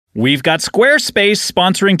We've got Squarespace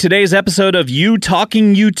sponsoring today's episode of You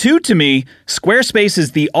Talking U2 to Me. Squarespace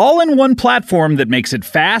is the all-in-one platform that makes it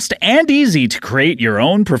fast and easy to create your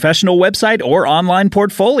own professional website or online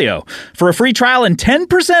portfolio. For a free trial and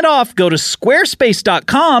 10% off, go to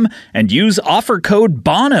squarespace.com and use offer code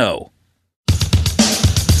BONO.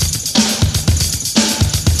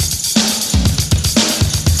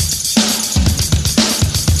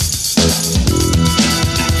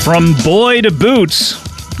 From boy to boots,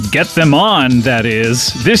 get them on, that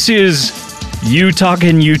is. This is You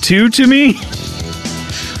Talking U2 to Me?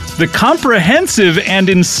 The comprehensive and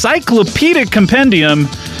encyclopedic compendium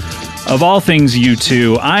of all things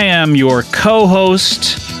U2. I am your co-host,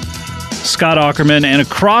 Scott Aukerman, and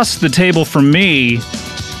across the table from me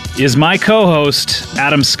is my co-host,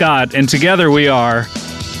 Adam Scott, and together we are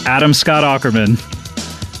Adam Scott Aukerman.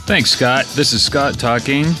 Thanks, Scott. This is Scott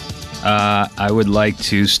talking. I would like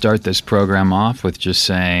to start this program off with just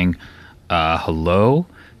saying hello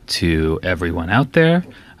to everyone out there.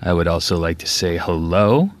 I would also like to say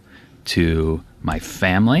hello to my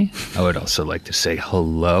family. I would also like to say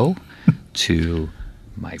hello to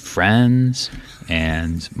my friends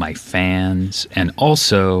and my fans, and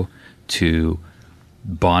also to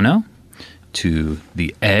Bono, to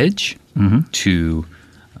The Edge, to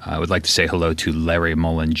I would like to say hello to Larry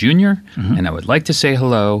Mullen Jr., and I would like to say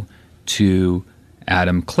hello to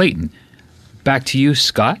Adam Clayton. Back to you,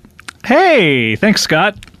 Scott. Hey, thanks,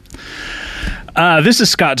 Scott. This is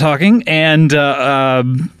Scott talking, and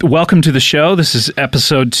welcome to the show. This is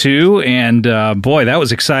episode 2, and boy, that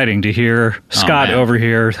was exciting to hear Scott over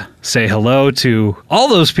here say hello to all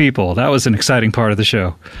those people. That was an exciting part of the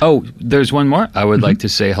show. Oh, there's one more. I would like to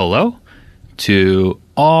say hello to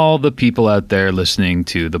all the people out there listening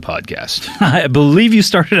to the podcast. I believe you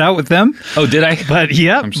started out with them. Oh, did I? But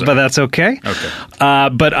yeah, but that's okay. Okay.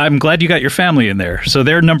 But I'm glad you got your family in there. So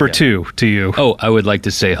they're number 2 to you. Oh, I would like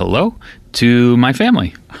to say hello to my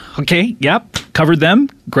family. Okay, yep. Covered them.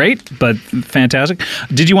 Great, but fantastic.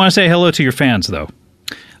 Did you want to say hello to your fans, though?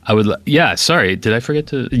 I would. Yeah, sorry. Did I forget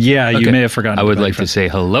to? Yeah, okay. You may have forgotten. I would like to say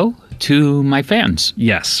hello to my fans.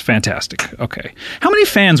 Yes, fantastic. Okay. How many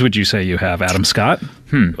fans would you say you have, Adam Scott?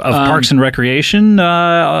 Of Parks and Recreation,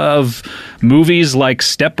 of movies like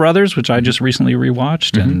Step Brothers, which I just recently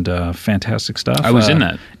rewatched, and fantastic stuff. I was in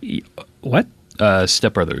that. What?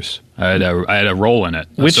 Step Brothers. I had a role in it.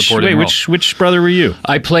 Which brother were you?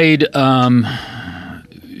 I played.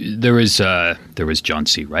 There was John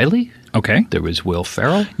C. Reilly. Okay. There was Will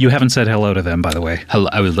Ferrell. You haven't said hello to them, by the way.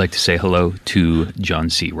 I would like to say hello to John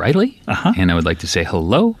C. Reilly, and I would like to say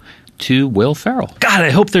hello to Will Ferrell. God, I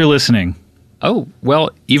hope they're listening. Oh,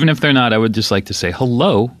 well, even if they're not, I would just like to say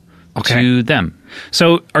hello to them.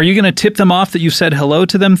 So are you going to tip them off that you've said hello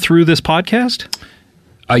to them through this podcast?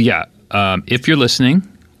 Yeah. If you're listening,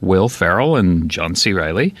 Will Ferrell and John C.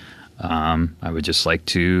 Reilly, I would just like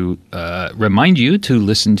to remind you to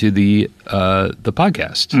listen to the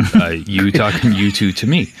podcast, You Talking U2 to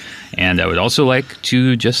Me. And I would also like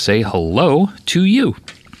to just say hello to you.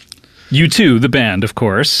 U2, the band, of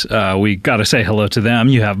course. We got to say hello to them.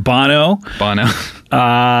 You have Bono.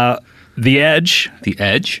 The Edge. The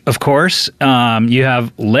Edge. Of course. You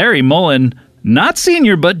have Larry Mullen, not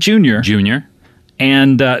senior, but junior. Junior.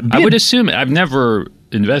 And I would assume, I've never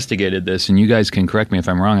investigated this, and you guys can correct me if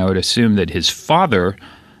I'm wrong, I would assume that his father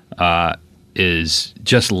is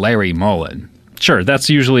just Larry Mullen. Sure, that's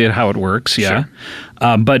usually how it works, yeah.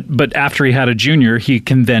 Sure. But after he had a junior, he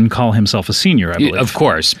can then call himself a senior, I believe. Of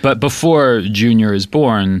course, but before Junior is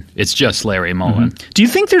born, it's just Larry Mullen. Do you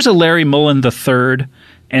think there's a Larry Mullen III?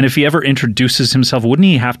 And if he ever introduces himself, wouldn't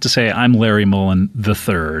he have to say, I'm Larry Mullen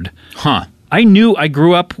III? Huh. I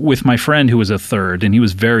grew up with my friend who was a third, and he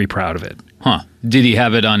was very proud of it. Huh. Did he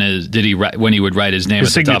have it on his, when he would write his name at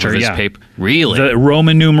the top of his paper? Really? The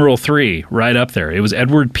Roman numeral 3, right up there. It was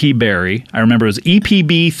Edward P. Barry. I remember it was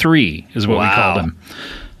EPB 3 is what we called him.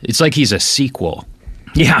 It's like he's a sequel.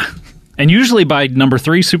 Yeah. And usually by number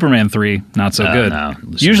 3, Superman 3, not so good. No,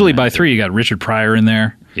 usually by 3, you got Richard Pryor in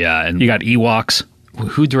there. Yeah. And you got Ewoks.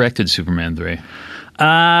 Who directed Superman 3?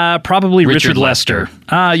 Probably Richard Lester.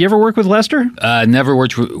 You ever work with Lester? Never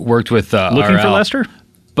worked with Looking RL. for Lester?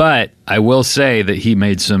 But I will say that he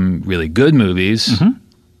made some really good movies,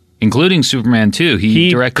 including Superman 2. He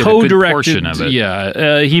directed a good portion of it.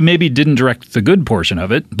 Yeah, he maybe didn't direct the good portion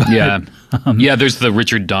of it. But yeah. Yeah, there's the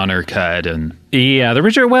Richard Donner cut, and Yeah, the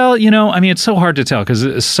Richard. Well, it's so hard to tell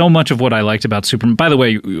because so much of what I liked about Superman. By the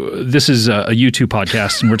way, this is a YouTube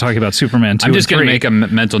podcast, and we're talking about Superman 2. I'm just going to make a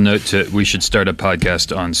mental note we should start a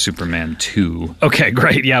podcast on Superman 2. Okay,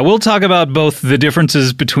 great. Yeah, we'll talk about both the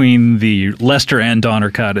differences between the Lester and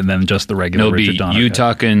Donner cut, and then just the regular Richard Donner cut. You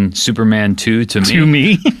talking Superman 2 to me? To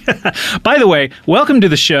me. By the way, welcome to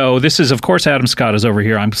the show. This is, of course, Adam Scott is over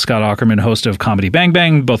here. I'm Scott Aukerman, host of Comedy Bang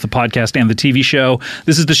Bang, both the podcast and the TV show.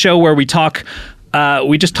 This is the show where we talk.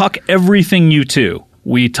 We just talk everything U2.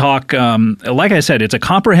 We talk, like I said, it's a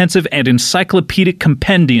comprehensive and encyclopedic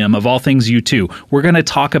compendium of all things U2. We're going to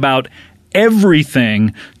talk about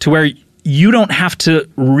everything to where you don't have to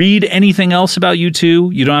read anything else about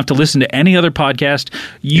U2. You don't have to listen to any other podcast.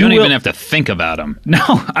 You don't even have to think about them. No,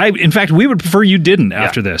 in fact, we would prefer you didn't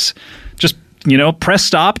after this. Just, press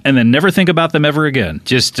stop and then never think about them ever again.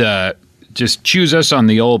 Just choose us on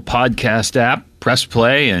the old podcast app, press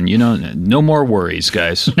play, and, no more worries,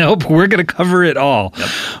 guys. Nope, we're going to cover it all. Yep.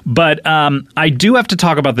 But I do have to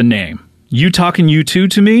talk about the name. You talking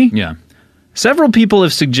U2 to me? Yeah. Several people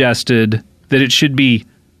have suggested that it should be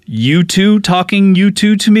U2 talking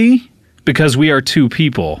U2 to me because we are two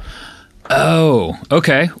people. Oh,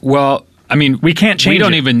 okay. Well, I mean, we can't change. We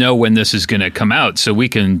don't even know when this is going to come out, so we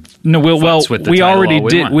can. No, we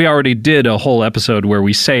already did a whole episode where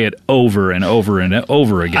we say it over and over and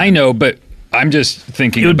over again. I know, but I'm just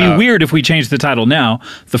thinking. It would be weird if we changed the title now.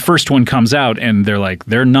 The first one comes out and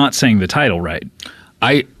they're not saying the title right.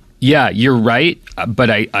 Yeah, you're right, but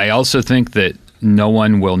I also think that no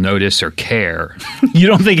one will notice or care. You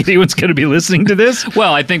don't think anyone's going to be listening to this?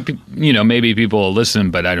 Well, I think maybe people will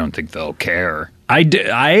listen, but I don't think they'll care. I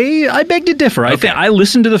beg to differ. Okay. I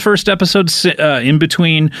listened to the first episode in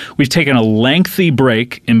between. We've taken a lengthy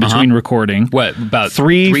break in between recording. What, about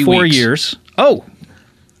 4 years? Oh,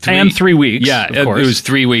 3 weeks. Yeah, of course. It was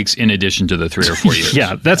 3 weeks in addition to the 3 or 4 years.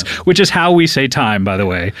 Yeah, which is how we say time, by the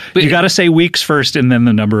way. But you got to say weeks first and then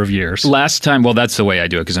the number of years. Last time, well, that's the way I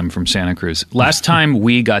do it because I'm from Santa Cruz. Last time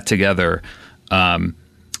we got together,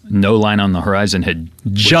 No Line on the Horizon had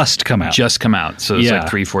just come out. So it was like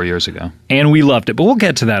 3-4 years ago. And we loved it. But we'll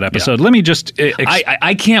get to that episode. Yeah. Let me just...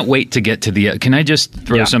 I can't wait to get to the... Can I just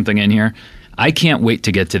throw something in here? I can't wait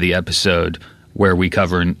to get to the episode where we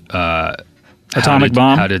cover... Atomic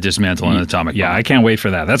bomb? How to dismantle an atomic bomb. Yeah, I can't wait for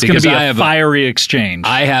that. That's going to be a fiery exchange.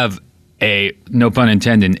 I have no pun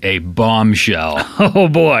intended, a bombshell. Oh,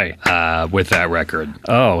 boy. With that record.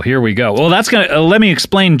 Oh, here we go. Well, that's going to... let me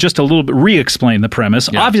explain just a little bit, re-explain the premise.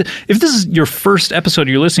 Yeah. Obviously, if this is your first episode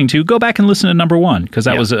you're listening to, go back and listen to number 1, because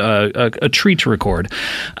that was a treat to record.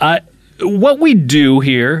 What we do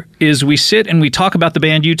here is we sit and we talk about the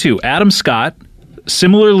band U2. Adam Scott,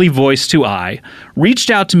 similarly voiced to I,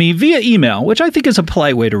 reached out to me via email, which I think is a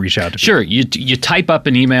polite way to reach out to people. Sure. You type up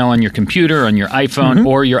an email on your computer, on your iPhone,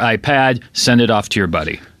 or your iPad, send it off to your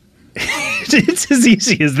buddy. It's as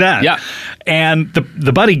easy as that. Yeah. And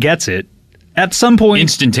the buddy gets it at some point.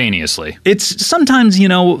 Instantaneously. It's sometimes,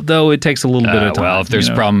 though it takes a little bit of time. Well, if there's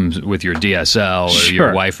problems with your DSL or your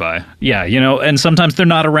Wi-Fi. Yeah, and sometimes they're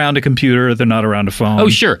not around a computer, they're not around a phone. Oh,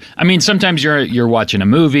 sure. I mean, sometimes you're watching a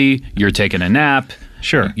movie, you're taking a nap.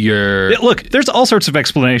 Sure. Look, there's all sorts of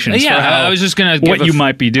explanations for how, I was just gonna what you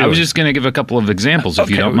might be doing. I was just going to give a couple of examples if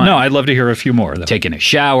you don't mind. No, I'd love to hear a few more. Though. Taking a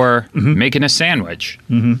shower, making a sandwich,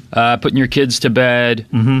 putting your kids to bed,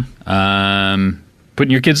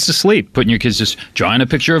 putting your kids to sleep. Drawing a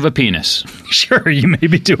picture of a penis. Sure, you may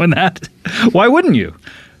be doing that. Why wouldn't you?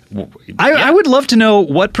 I would love to know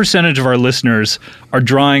what percentage of our listeners are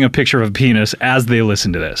drawing a picture of a penis as they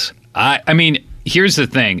listen to this. I mean, here's the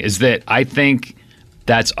thing, is that I think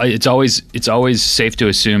it's always safe to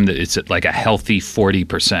assume that it's like a healthy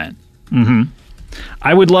 40%. Mm-hmm.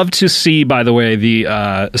 I would love to see, by the way,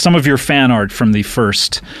 some of your fan art from the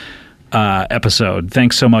first episode.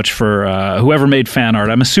 Thanks so much for whoever made fan art.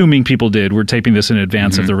 I'm assuming people did. We're taping this in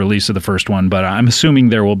advance of the release of the first one, but I'm assuming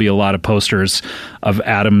there will be a lot of posters of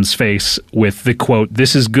Adam's face with the quote,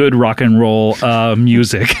 "This is good rock and roll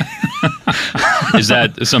music." Is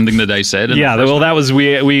that something that I said? Yeah, well, that was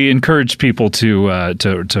we encouraged people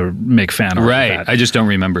to make fan art. Right. Of that. I just don't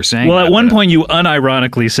remember saying. Well, at one point you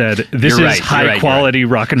unironically said, "This is high quality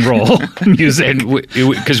rock and roll music,"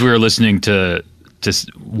 because we were listening to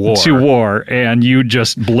War. To War, and you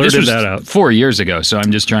just blurted that out. 4 years ago, so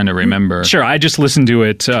I'm just trying to remember. Sure, I just listened to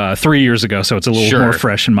it 3 years ago, so it's a little more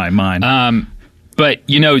fresh in my mind. But,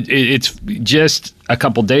 it's just a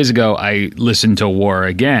couple days ago I listened to War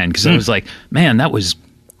again, because I was like, man, that was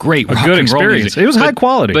great. A good experience. It was high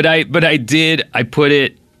quality. But I put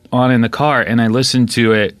it on in the car, and I listened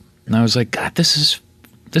to it, and I was like, God, this is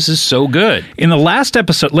This is so good. In the last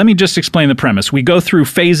episode, let me just explain the premise. We go through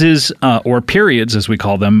phases or periods, as we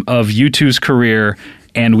call them, of U2's career,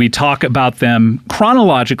 and we talk about them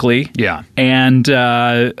chronologically. Yeah. And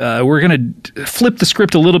we're going to flip the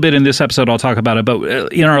script a little bit in this episode. I'll talk about it.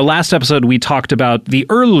 But in our last episode, we talked about the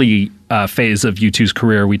early phase of U2's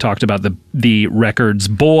career. We talked about the records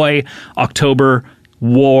Boy, October,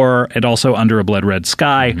 War, and also Under a Blood Red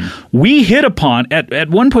Sky. We hit upon, at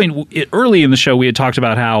one point early in the show, we had talked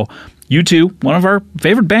about how U2, one of our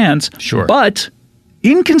favorite bands, Sure. but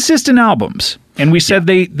inconsistent albums. And we said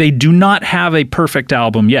they do not have a perfect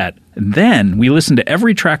album yet. And then we listened to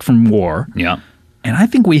every track from War. Yeah. And I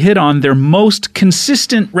think we hit on their most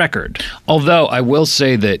consistent record. Although I will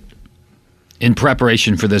say that in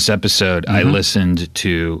preparation for this episode, I listened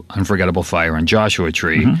to Unforgettable Fire and Joshua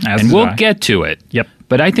Tree, As and did we'll I. get to it. Yep.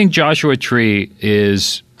 But I think Joshua Tree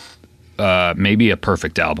is maybe a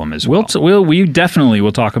perfect album as well. We definitely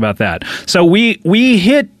will talk about that. So we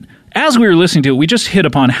hit, as we were listening to it, we just hit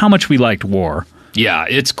upon how much we liked War. Yeah,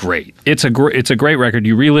 it's great. It's a great record.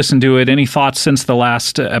 You re-listened to it. Any thoughts since the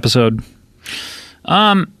last episode?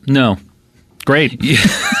 No. Great.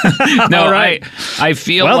 No, All right. I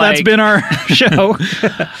feel Well, like that's been our show.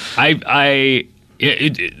 I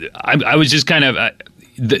was just kind of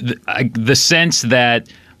the sense that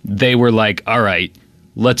they were like, all right,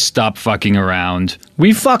 let's stop fucking around.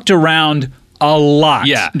 We fucked around a lot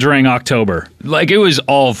during October. Like, it was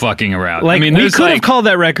all fucking around. Like, I mean, we could have called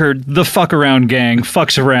that record The Fuck Around Gang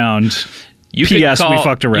Fucks Around. P.S. We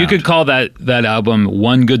fucked around. You could call that album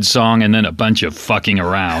One Good Song and then a bunch of fucking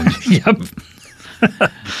around. Yep.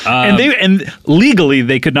 And legally,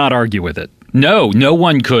 they could not argue with it. No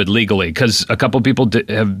one could legally, because a couple people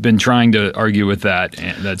have been trying to argue with that.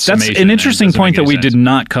 That's an interesting point that we did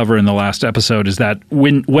not cover in the last episode, is that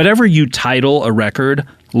whatever you title a record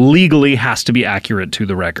legally has to be accurate to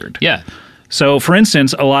the record. Yeah. So, for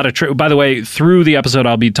instance, a lot of by the way, through the episode,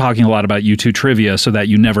 I'll be talking a lot about U2 trivia, so that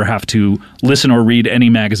you never have to listen or read any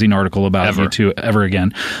magazine article about U2 ever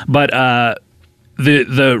again. But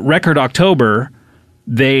the record October,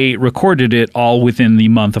 they recorded it all within the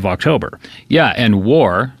month of October. Yeah, and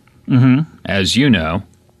War, as you know.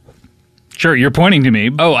 Sure, you're pointing to me.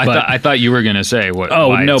 Oh, I thought you were going to say what. Oh,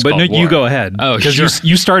 why no, it's but called War. you go ahead. Oh, sure. Because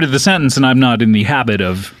you started the sentence, and I'm not in the habit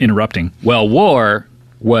of interrupting. Well, War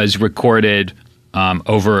was recorded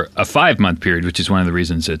over a 5-month period, which is one of the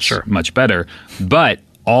reasons it's much better. But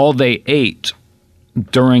all they ate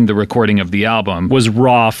during the recording of the album was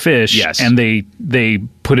raw fish. Yes. And they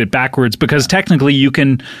put it backwards, because technically you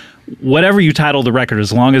can, whatever you title the record,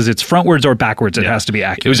 as long as it's frontwards or backwards, it has to be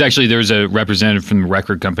accurate. It was actually, there was a representative from the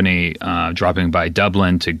record company dropping by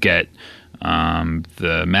Dublin to get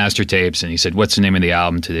the master tapes, and he said, "What's the name of the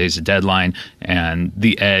album? Today's the deadline." And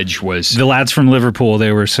The Edge was the lads from Liverpool.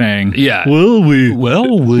 They were saying, "Yeah, we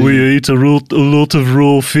ate a lot of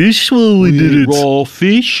raw fish while we did it. Raw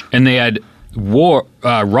fish." And they had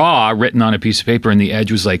raw written on a piece of paper, and The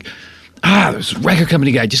Edge was like, this record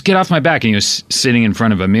company guy, just get off my back. And he was sitting in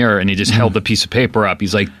front of a mirror, and he just held the piece of paper up.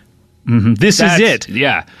 He's like, this is it.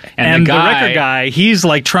 Yeah. And the record guy, he's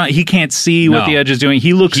like he can't see what The Edge is doing.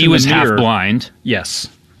 He looks. He was in the mirror. half blind. Yes,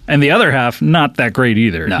 and the other half not that great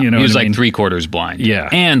either. No, you know, he was what I like mean? 3/4 blind. Yeah,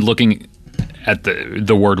 and looking at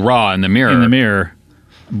the word raw in the mirror. In the mirror,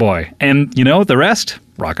 boy, and you know the rest.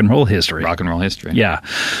 Rock and roll history. Rock and roll history. Yeah.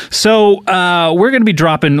 So we're going to be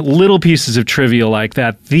dropping little pieces of trivia like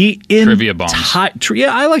that. Trivia bombs.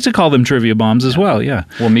 Yeah, I like to call them trivia bombs as well. Yeah.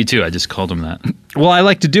 Well, me too. I just called them that. Well, I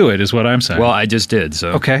like to do it, is what I'm saying. Well, I just did. So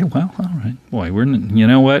okay. Well, all right. Boy, you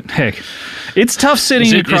know what? Hey, it's tough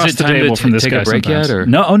sitting across the table from this guy. Take a break sometimes. yet? Or?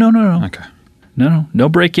 No. Okay. No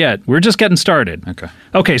break yet. We're just getting started.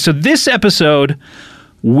 Okay. So this episode,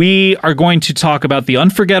 we are going to talk about the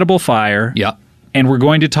Unforgettable Fire. Yeah. And we're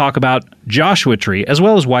going to talk about Joshua Tree, as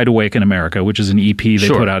well as Wide Awake in America, which is an EP they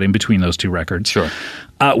put out in between those two records. Sure.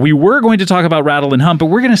 We were going to talk about Rattle and Hum, but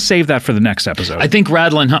we're going to save that for the next episode. I think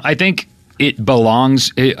Rattle and Hum, I think it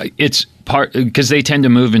belongs, it's part, because they tend to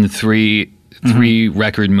move in three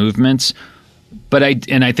record movements. But I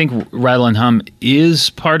think Rattle and Hum is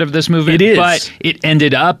part of this movement. It is. But it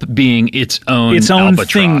ended up being its own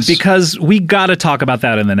thing, because we got to talk about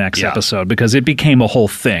that in the next episode, because it became a whole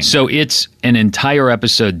thing. So it's an entire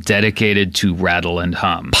episode dedicated to Rattle and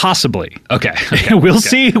Hum. Possibly. Okay. We'll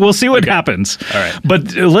see what happens. All right.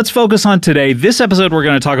 But let's focus on today. This episode, we're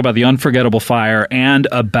going to talk about the Unforgettable Fire and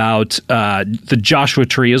about the Joshua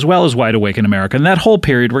Tree, as well as Wide Awake in America. And that whole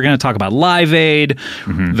period, we're going to talk about Live Aid,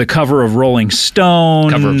 the cover of Rolling Stone.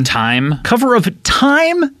 Cover of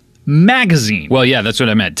Time magazine. Well, yeah, that's what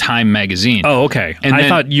I meant. Time magazine. Oh, okay. And I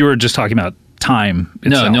thought you were just talking about Time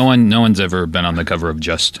No, itself. no one's ever been on the cover of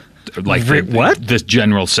just like What? this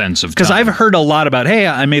general sense of Because time. I've heard a lot about, hey,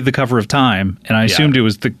 I made the cover of Time, and I assumed it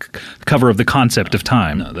was the cover of the concept of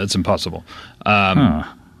time. No, that's impossible.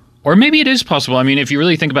 Or maybe it is possible. I mean, if you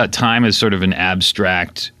really think about time as sort of an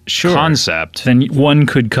abstract concept, then one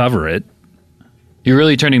could cover it. You're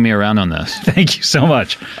really turning me around on this. Thank you so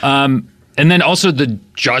much. And then also the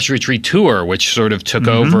Joshua Tree tour, which sort of took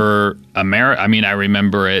over America. I mean, I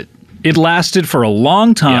remember it. It lasted for a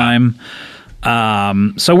long time.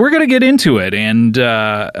 So we're going to get into it. And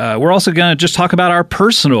we're also going to just talk about our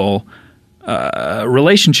personal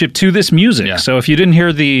relationship to this music. Yeah. So if you didn't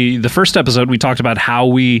hear the first episode, we talked about how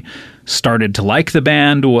we started to like the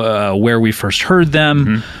band, where we first heard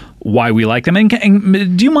them, why we like them.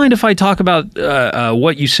 And do you mind if I talk about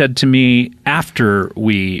what you said to me after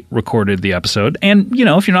we recorded the episode? And, you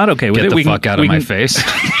know, if you're not okay with Get it, the fuck out of my face.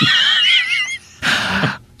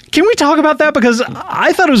 Can we talk about that? Because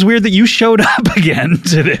I thought it was weird that you showed up again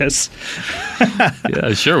to this.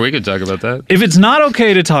 Yeah, sure, we could talk about that. If it's not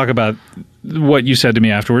okay to talk about what you said to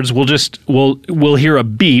me afterwards, we'll hear a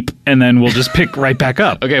beep and then we'll just pick right back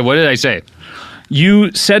up. Okay, what did I say?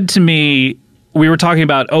 You said to me, we were talking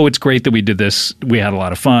about, oh, it's great that we did this. We had a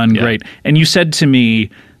lot of fun. Yeah. Great. And you said to me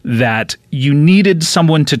that you needed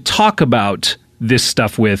someone to talk about this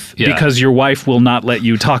stuff with because your wife will not let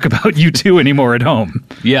you talk about U2 anymore at home.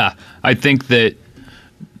 Yeah, I think that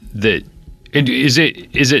is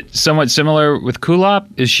it somewhat similar with Kulop?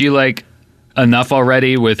 Is she like enough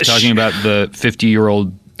already with talking about the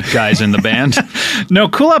 50-year-old guys in the band? No,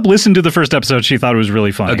 Kulop listened to the first episode. She thought it was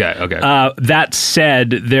really funny. Okay. That said,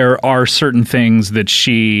 there are certain things that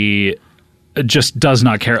she just does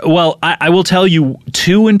not care. Well, I will tell you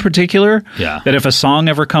two in particular. Yeah. That if a song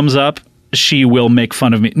ever comes up, she will make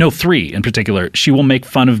fun of me. No, three in particular. She will make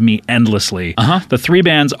fun of me endlessly. The three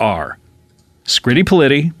bands are Scritti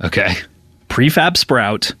Politti, Okay. Prefab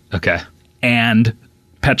Sprout, Okay. and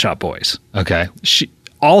Pet Shop Boys. Okay.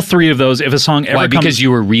 All three of those, if a song ever Why? comes... Because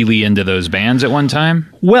you were really into those bands at one time?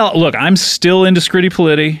 Well, look, I'm still into Scritti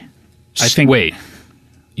Politti. I think... Wait.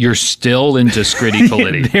 You're still into Scritti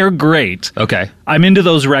Politti? They're great. Okay. I'm into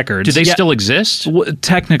those records. Do they still exist?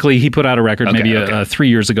 Technically, he put out a record Okay. 3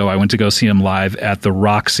 years ago. I went to go see him live at the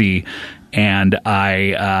Roxy, and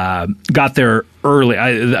I got there early.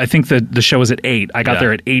 I think the show was at 8. I got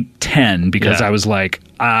there at 8:10 because I was like,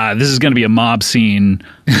 this is going to be a mob scene.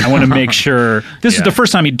 I want to make sure. This is the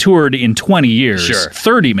first time he'd toured in 20 years. Sure.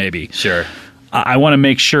 30 maybe. Sure. I want to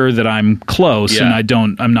make sure that I'm close and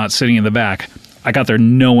I'm not sitting in the back. I got there,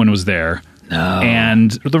 no one was there. No. And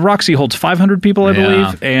the Roxy holds 500 people, I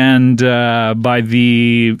believe. And by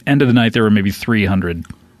the end of the night, there were maybe 300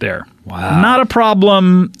 there. Wow. Not a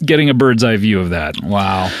problem getting a bird's eye view of that.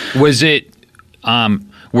 Wow. Was it,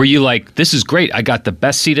 were you like, this is great, I got the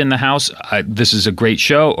best seat in the house, this is a great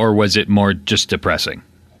show, or was it more just depressing?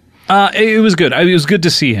 It was good. It was good to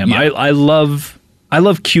see him. Yeah. I love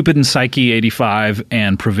Cupid and Psyche 85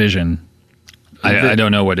 and Provision. I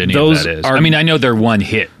don't know what any of that is. I mean, I know they're one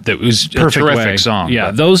hit that was a terrific song. Yeah,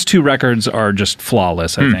 but. those two records are just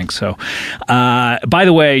flawless, I think. So, by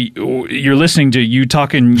the way, you're listening to You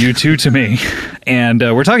Talkin' U2 to me, and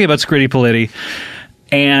we're talking about Scritti Politti.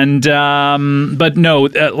 And, but no,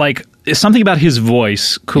 like, something about his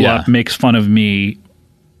voice, Kulop makes fun of me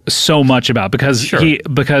so much about, because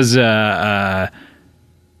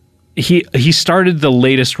he started the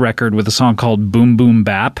latest record with a song called Boom Boom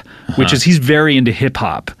Bap, which is, he's very into hip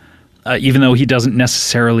hop, even though he doesn't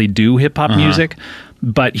necessarily do hip hop music.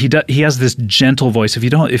 But he has this gentle voice. If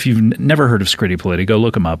you've never heard of Scritti Politti, go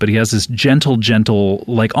look him up. But he has this gentle,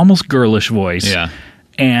 like almost girlish voice. Yeah.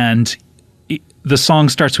 And the song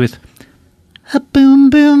starts with a boom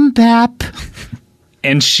boom bap,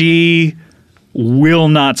 and she will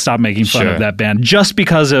not stop making fun of that band just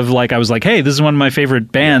because of, like, I was like, hey, this is one of my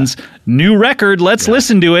favorite bands. New record, let's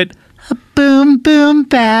listen to it. A boom boom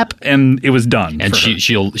bap, and it was done. And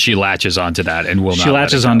she latches onto that and will not. She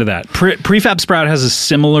latches onto that. Prefab Sprout has a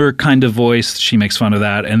similar kind of voice. She makes fun of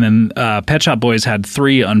that. And then Pet Shop Boys had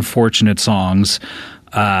 3 unfortunate songs.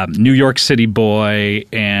 New York City Boy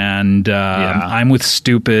and I'm With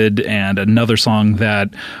Stupid, and another song that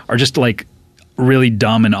are just like really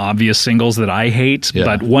dumb and obvious singles that I hate. Yeah.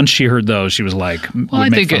 But once she heard those, she was like, well, I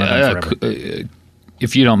think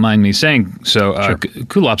if you don't mind me saying so, sure.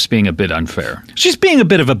 Kulop's being a bit unfair. She's being a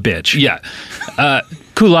bit of a bitch. Yeah.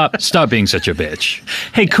 Kulop, stop being such a bitch.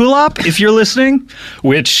 Hey, Kulop, if you're listening,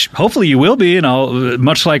 which hopefully you will be, and I'll,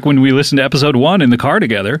 much like when we listened to episode 1 in the car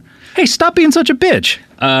together, hey, stop being such a bitch.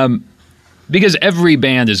 Because every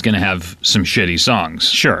band is going to have some shitty songs.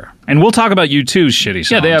 Sure. And we'll talk about U2's shitty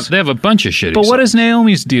songs. Yeah, they have a bunch of shitty songs. But what is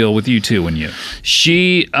Naomi's deal with U2 and you?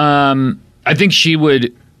 She, I think she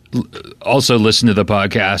would also listen to the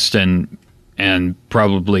podcast and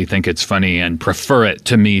probably think it's funny and prefer it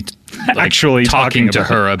to me actually talking to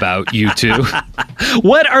her about U2.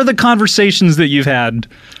 What are the conversations that you've had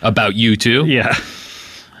about U2? Yeah.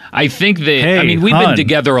 I think that, Hey, we've hun. been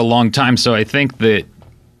together a long time, so I think that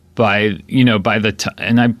by the time,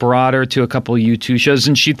 and I brought her to a couple of U2 shows,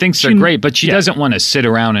 and she thinks they're great, but she doesn't want to sit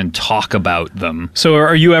around and talk about them. So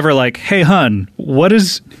are you ever like, hey, hun, what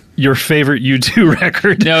is your favorite U2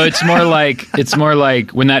 record? No, it's more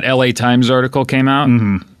like when that LA Times article came out,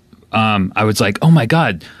 I was like, oh my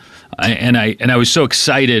God. I was so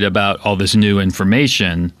excited about all this new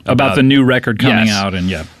information. About the new record coming Yes. out,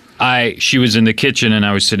 and she was in the kitchen and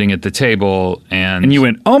I was sitting at the table and you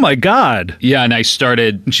went, oh my God. yeah, and I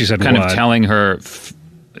started And she said, kind what? of telling her,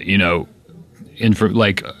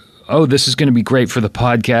 like, oh, this is going to be great for the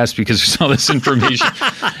podcast because there's all this information.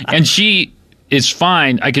 And she is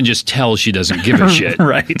fine. I can just tell she doesn't give a shit.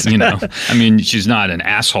 Right. She's not an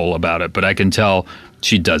asshole about it, but I can tell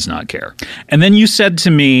she does not care. And then you said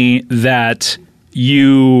to me that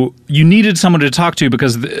you needed someone to talk to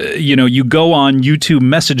because you go on YouTube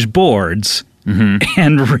message boards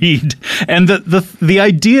and read, and the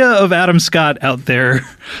idea of Adam Scott out there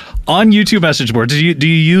on YouTube message boards. Do you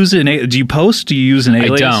use do you post? Do you use an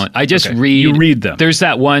alias? I don't. I just read. You read them. There's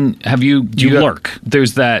that one. You lurk.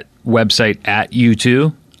 There's that website at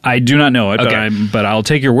U2. I do not know it, Okay. but I'll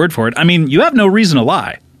take your word for it. I mean, you have no reason to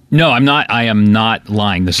lie. No, I'm not. I am not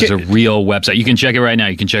lying. This is a real website. You can check it right now.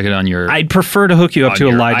 You can check it on your. I'd prefer to hook you up to a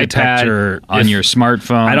your lie iPad, detector on your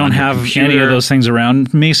smartphone. I don't on your have computer. any of those things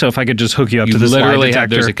around me, so if I could just hook you up to this lie literally detector. have.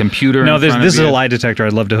 There's a computer. No, in this front is of a you. lie detector.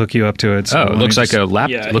 I'd love to hook you up to it. So Oh, it let looks me like just- a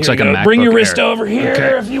laptop. Yeah, looks here like you a go. MacBook Bring your Air. wrist over here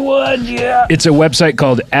if you would. Yeah. It's a website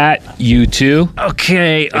called at U2.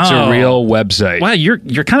 Okay. It's a real website. Wow, you're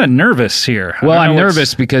kind of nervous here. Well, I don't I'm know what's-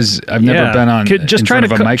 nervous because I've never been on. Just in try front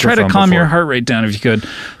to of a microphone try to calm your before. heart rate down if you could.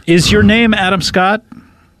 Is your name Adam Scott?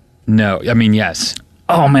 No, I mean yes.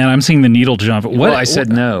 Oh man, I'm seeing the needle jump. What? Well, I said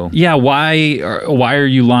no. Yeah. Why are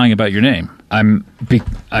you lying about your name? I'm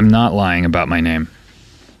not lying about my name.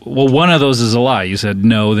 Well, one of those is a lie. You said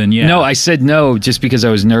no, then yeah. No, I said no just because I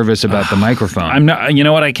was nervous about the microphone. I'm not. You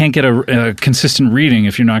know what? I can't get a consistent reading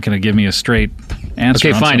if you're not going to give me a straight answer.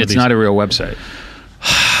 Okay, on fine. some of It's these. not a real website.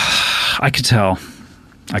 I could tell.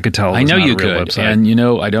 I know you could, website.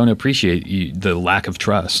 and I don't appreciate the lack of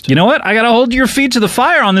trust. You know what? I got to hold your feet to the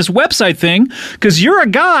fire on this website thing because you're a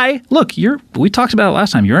guy. Look, we talked about it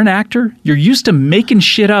last time. You're an actor. You're used to making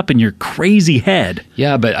shit up in your crazy head.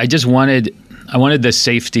 Yeah, but I wanted the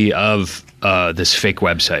safety of this fake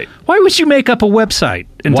website. Why would you make up a website?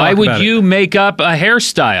 And Why talk would about you it? make up a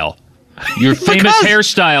hairstyle? Your famous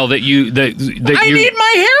hairstyle that I need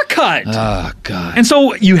my haircut. Oh God! And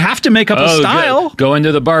so you have to make up a style. Go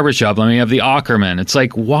into the barbershop. Let me have the Ackerman. It's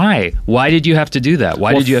like, why? Why did you have to do that?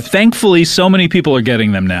 Why did you have? Thankfully, so many people are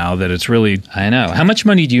getting them now that it's really I know. How much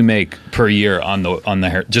money do you make per year on the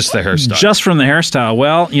hair? Just the hairstyle. just from the hairstyle.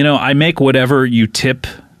 Well, I make whatever you tip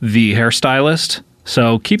the hairstylist.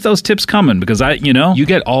 So keep those tips coming because You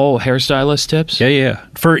get all hairstylist tips? yeah,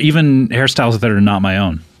 for even hairstyles that are not my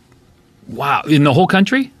own. Wow. In the whole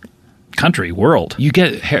country? World. You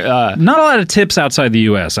get Not a lot of tips outside the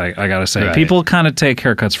U.S., I got to say. Right. People kind of take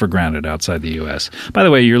haircuts for granted outside the U.S. By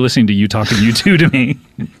the way, you're listening to You Talking U2 to me.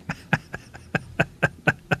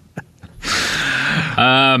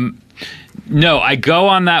 No, I go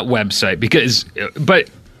on that website but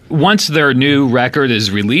once their new record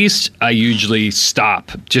is released, I usually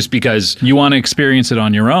stop just because. You want to experience it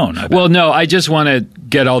on your own. I bet. Well, no, I just want to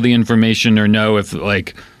get all the information or know if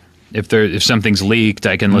something's leaked,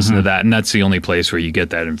 I can listen to that, and that's the only place where you get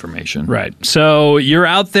that information. Right. So you're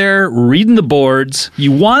out there reading the boards.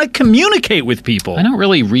 You want to communicate with people. I don't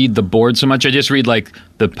really read the board so much. I just read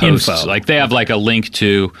the posts. Info. Like they have a link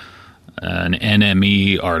to an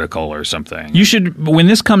NME article or something. You should, when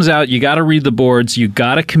this comes out, you got to read the boards. You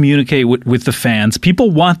got to communicate with the fans.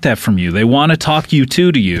 People want that from you. They want to talk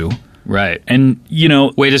U2 to you. Right. And,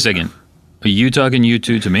 Wait a second. Are you talking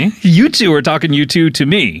U2 to me? You two are talking U2 to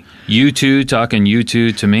me. U2 talking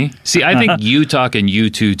U2 to me? See, I think you talking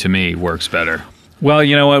U2 to me works better. Well,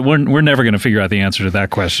 you know what? We're never going to figure out the answer to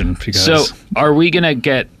that question. Because So, are we going to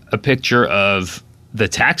get a picture of the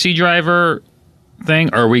taxi driver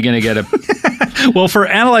thing, or are we going to get a... Well, for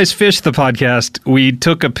Analyze Fish, the podcast,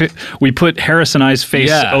 we put Harris and I's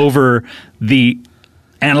face over the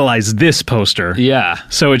Analyze This poster. Yeah.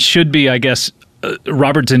 So it should be, I guess,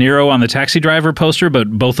 Robert De Niro on the Taxi Driver poster, but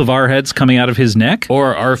both of our heads coming out of his neck?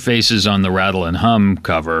 Or our faces on the Rattle and Hum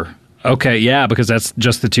cover. Okay, yeah, because that's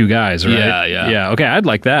just the two guys, right? Yeah. Okay, I'd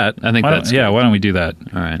like that. I think that's yeah, why don't we do that?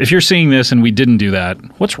 All right. If you're seeing this and we didn't do that,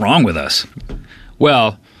 what's wrong with us?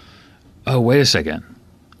 Well, wait a second.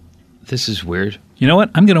 This is weird. You know what?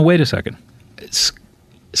 I'm going to wait a second.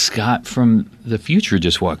 Scott from the future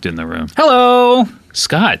just walked in the room. Hello!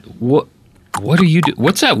 Scott, what are you doing?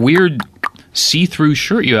 What's that weird see-through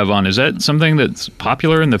shirt you have on? Is that something that's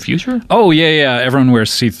popular in the future? Oh, yeah. Everyone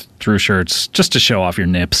wears see-through shirts just to show off your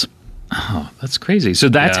nips. Oh, that's crazy. So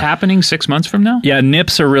that's happening 6 months from now? Yeah,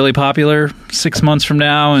 nips are really popular 6 months from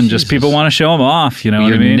now, and just people want to show them off, you know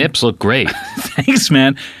what I mean? Your nips look great. Thanks,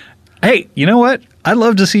 man. Hey, you know what? I'd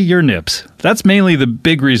love to see your nips. That's mainly the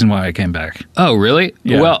big reason why I came back. Oh, really?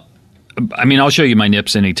 Yeah. Well, I mean, I'll show you my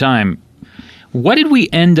nips anytime. What did we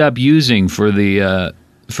end up using for the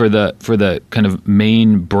kind of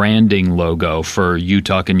main branding logo for You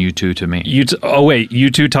Talkin' U2 to Me? You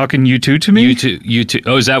two talking U2 to me? U2.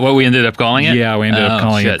 Oh, is that what we ended up calling it? Yeah, we ended up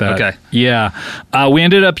calling it that. Okay. Yeah. We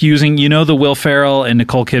ended up using, the Will Ferrell and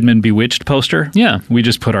Nicole Kidman Bewitched poster? Yeah. We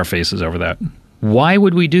just put our faces over that. Why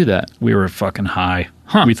would we do that? We were fucking high.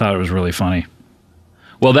 Huh. We thought it was really funny.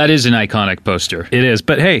 Well, that is an iconic poster. It is.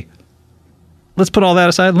 But hey, let's put all that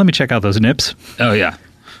aside. Let me check out those nips. Oh, yeah.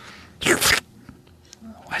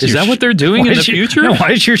 Is that what they're doing in the future? No, why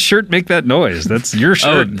does your shirt make that noise? That's your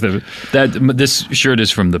shirt. This shirt is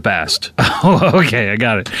from the past. Oh, okay, I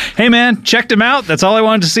got it. Hey, man, checked him out. That's all I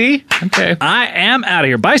wanted to see. Okay. I am out of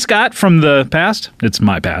here. Bye, Scott, from the past. It's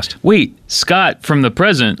my past. Wait, Scott from the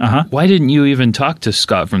present? Uh-huh. Why didn't you even talk to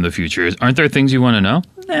Scott from the future? Aren't there things you want to know?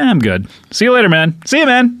 I'm good. See you later, man. See you,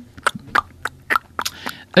 man.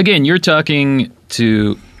 Again, you're talking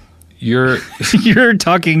to... You're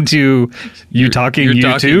talking to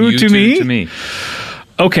me?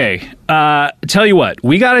 Okay. Tell you what,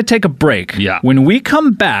 we got to take a break. Yeah. When we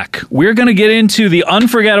come back, we're going to get into the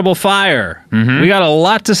Unforgettable Fire. Mm-hmm. We got a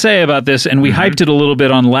lot to say about this, and we hyped it a little bit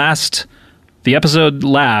on the episode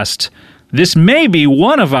last. This may be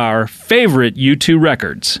one of our favorite U2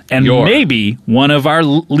 records, and maybe one of our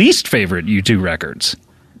least favorite U2 records.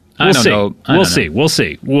 We'll see. We'll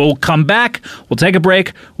see. We'll come back. We'll take a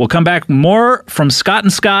break. We'll come back more from Scott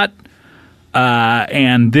and Scott.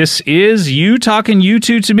 And this is You Talking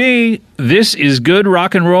U2 to Me. This is good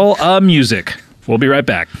rock and roll music. We'll be right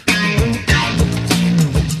back.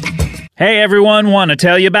 Hey everyone, want to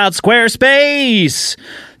tell you about Squarespace.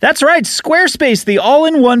 That's right, Squarespace, the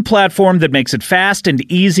all-in-one platform that makes it fast and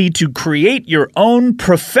easy to create your own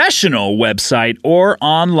professional website or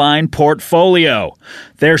online portfolio.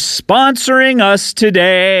 They're sponsoring us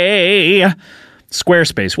today.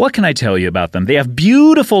 Squarespace, what can I tell you about them? They have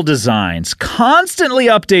beautiful designs, constantly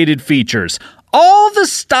updated features, all the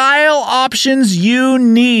style options you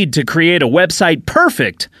need to create a website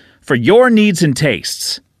perfect for your needs and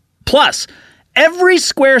tastes. Plus, every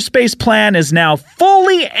Squarespace plan is now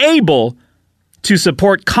fully able to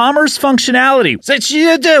support commerce functionality.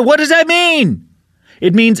 What does that mean?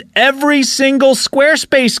 It means every single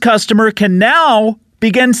Squarespace customer can now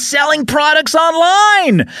begin selling products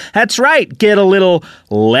online. That's right, get a little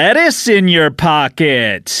lettuce in your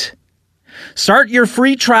pocket. Start your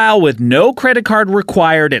free trial with no credit card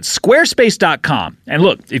required at squarespace.com. And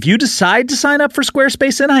look, if you decide to sign up for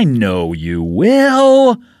Squarespace, and I know you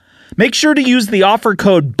will, make sure to use the offer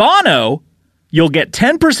code BONO. You'll get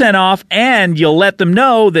 10% off, and you'll let them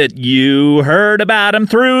know that you heard about them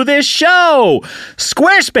through this show.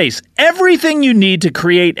 Squarespace, everything you need to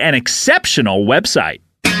create an exceptional website.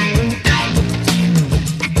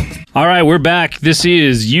 All right, we're back. This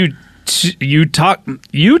is you talking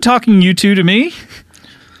U2 to me?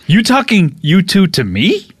 You talking U2 to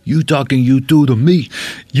me? You talking U2 to me?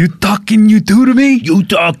 You talking U2 to me? You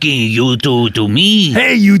talking U2 to me?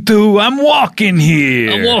 Hey, U2, I'm walking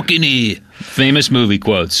here. I'm walking here. Famous movie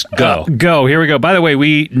quotes. Go. Go. Here we go. By the way,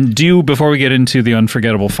 before we get into the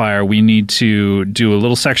Unforgettable Fire, we need to do a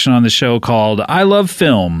little section on the show called I Love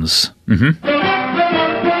Films. Mm-hmm.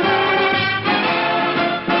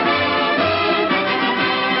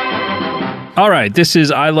 All right, this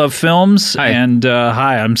is I Love Films. Hi. And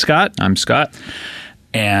hi, I'm Scott. I'm Scott.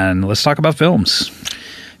 And let's talk about films.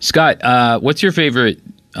 Scott, what's your favorite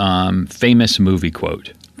famous movie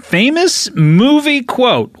quote? Famous movie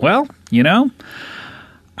quote. Well,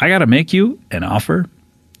 I got to make you an offer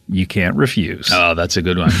you can't refuse. Oh, that's a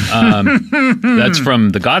good one. That's from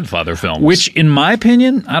the Godfather films. Which, in my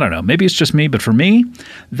opinion, I don't know, maybe it's just me, but for me,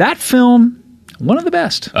 that film, one of the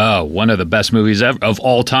best. Oh, one of the best movies ever, of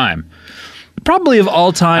all time. Probably of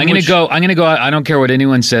all time. I'm gonna go. I don't care what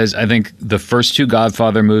anyone says. I think the first two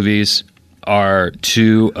Godfather movies are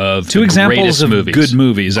two examples of movies. Good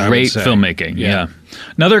movies. I Great would say. filmmaking. Yeah.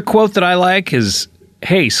 Another quote that I like is,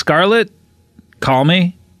 "Hey, Scarlett, call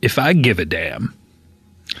me if I give a damn."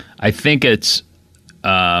 I think it's,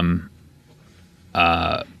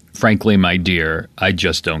 frankly, my dear, I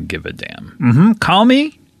just don't give a damn. Call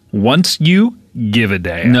me once you give a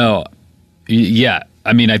damn. No, yeah.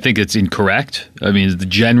 I mean, I think it's incorrect. I mean,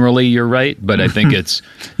 generally you're right, but I think it's...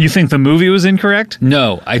 You think the movie was incorrect?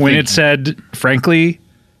 No, I when think... it said, frankly,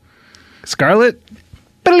 Scarlett,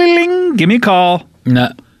 give me a call. No.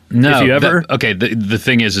 If you ever... the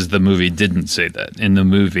thing is the movie didn't say that. In the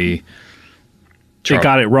movie... It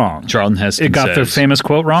got it wrong. Charlton Heston It got says, the famous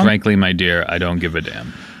quote wrong? Frankly, my dear, I don't give a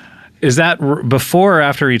damn. Is that before or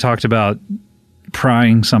after he talked about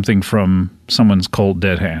prying something from someone's cold,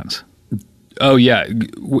 dead hands? Oh, yeah.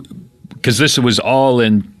 Because this was all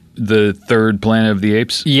in the third Planet of the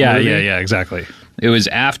Apes movie. Yeah, exactly. It was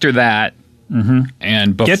after that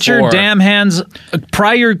and before... Get your damn hands,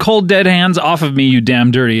 pry your cold, dead hands off of me, you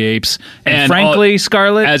damn dirty apes. And frankly,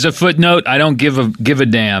 Scarlett... As a footnote, I don't give a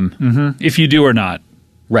damn. If you do or not.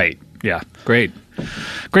 Right. Yeah, great.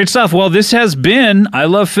 Great stuff. Well, this has been I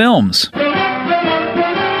Love Films.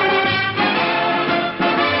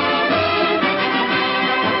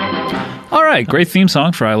 All right, great theme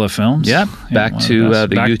song for I Love Films. Yeah, back to the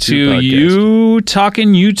back YouTube to podcast. you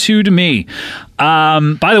talking you two to me.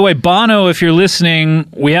 By the way, Bono, if you're listening,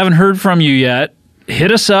 we haven't heard from you yet.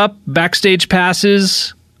 Hit us up, backstage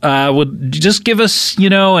passes. Just give us,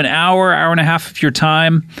 an hour and a half of your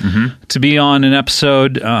time to be on an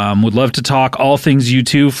episode. Would love to talk all things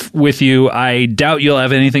U2 with you. I doubt you'll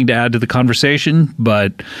have anything to add to the conversation,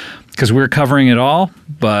 but because we're covering it all.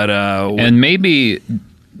 But and maybe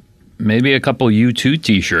a couple U2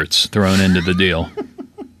 t-shirts thrown into the deal.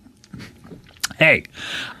 Hey,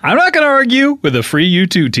 I'm not going to argue with a free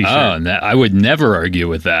U2 t-shirt. Oh, I would never argue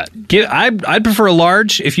with that. I'd prefer a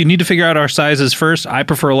large. If you need to figure out our sizes first, I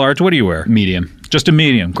prefer a large. What do you wear? Medium. Just a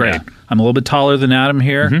medium. Great. Yeah. I'm a little bit taller than Adam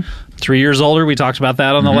here. 3 years older. We talked about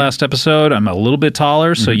that on the last episode. I'm a little bit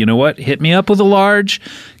taller. So you know what? Hit me up with a large.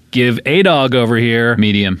 Give A-Dog over here.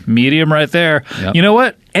 Medium. Medium right there. Yep. You know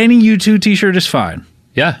what? Any U2 t-shirt is fine.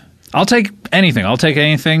 Yeah. I'll take anything. I'll take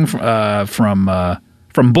anything from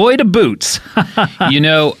boy to boots. I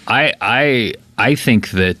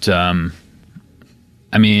think that,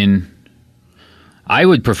 I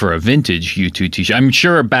would prefer a vintage U2 t-shirt. I'm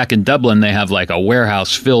sure back in Dublin they have like a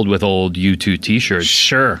warehouse filled with old U2 t-shirts.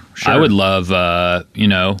 Sure. I would love,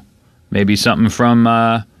 maybe something from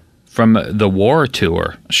the War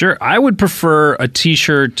tour. Sure. I would prefer a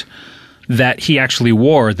t-shirt that he actually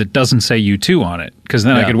wore that doesn't say U2 on it, because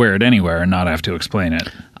then I could wear it anywhere and not have to explain it.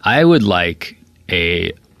 I would like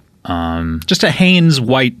just a Hanes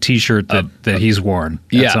white t-shirt that he's worn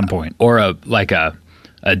at some point. Or a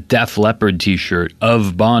Def Leppard t-shirt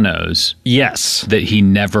of Bono's. Yes. That he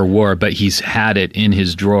never wore, but he's had it in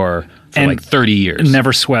his drawer for like 30 years.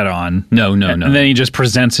 Never sweat on. No. And then he just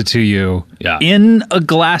presents it to you in a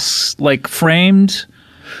glass, like framed.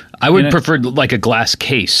 I would prefer like a glass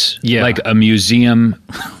case, Yeah. like a museum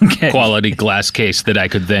quality glass case that I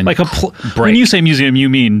could then Like break. When you say museum, you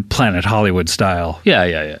mean Planet Hollywood style.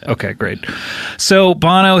 Yeah. Okay, great. So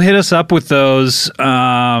Bono, hit us up with those.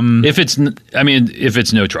 If it's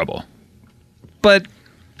no trouble, But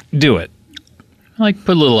do it. like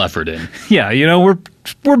put a little effort in. Yeah,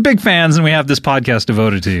 we're big fans and we have this podcast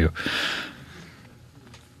devoted to you.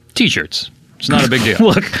 T-shirts. It's not a big deal.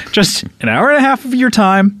 Look, just an hour and a half of your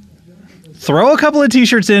time. Throw a couple of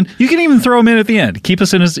t-shirts in. You can even throw them in at the end. Keep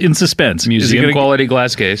us in suspense. Museum quality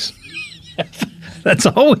glass case. That's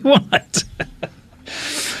all we want.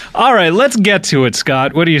 All right, let's get to it,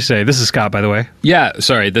 Scott. What do you say? This is Scott, by the way. Yeah,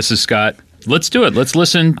 sorry, this is Scott. Let's do it. Let's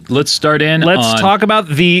listen. Let's start in. Let's talk about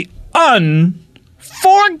the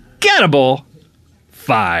unforgettable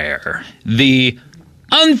fire. The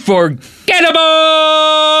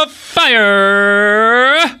unforgettable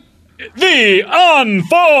fire. The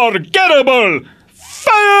unforgettable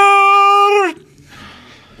fire.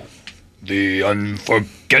 The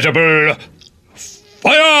unforgettable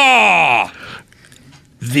fire.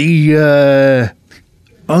 The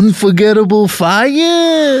unforgettable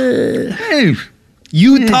fire. Hey,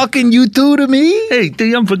 You talking U2 to me? hey,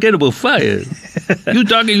 the unforgettable fire. You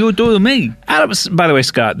talking you to me? Adam, by the way,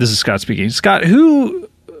 Scott, this is Scott speaking. Scott,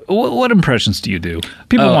 what impressions do you do?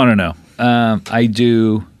 People want to know. I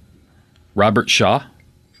do Robert Shaw.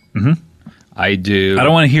 Mm-hmm. I do. I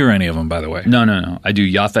don't want to hear any of them, by the way. No. I do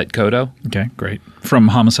Yaphet Kotto. Okay, great. From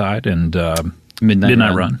Homicide and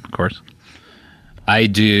Midnight Run, of course. I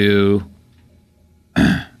do.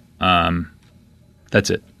 That's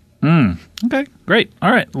it. Okay, great.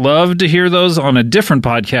 All right. Love to hear those on a different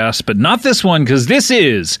podcast, but not this one, because this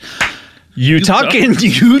is You Talking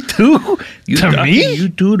You Two to Me? You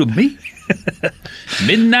two to me.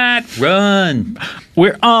 Midnight Run.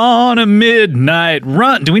 We're on a midnight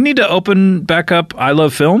run. Do we need to open back up I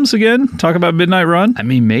Love Films again? Talk about Midnight Run? I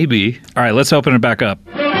mean, maybe. All right, let's open it back up.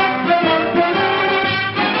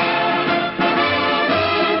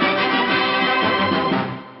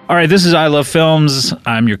 All right, this is I Love Films.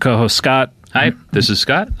 I'm your co-host, Scott. Hi, this is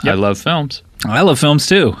Scott. Yep. I love films. I love films,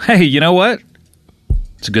 too. Hey, you know what?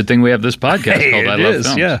 It's a good thing we have this podcast called I Love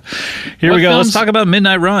Films. Yeah. Here we go. Let's talk about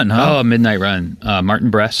Midnight Run, huh? Oh, Midnight Run.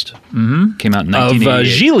 Martin Brest. Came out in 1988. Of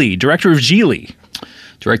Gigli, director of Gigli.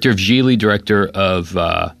 Director of Gigli, director of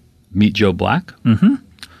Meet Joe Black.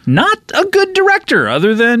 Not a good director,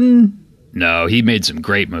 other than... No, he made some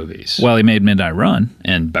great movies. Well, he made Midnight Run.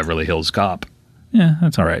 And Beverly Hills Cop. Yeah,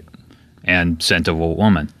 that's all right. And Scent of a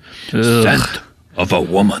Woman. Ugh. Scent of a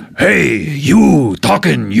Woman. Hey, you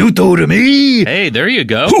talking you two to me? Hey, there you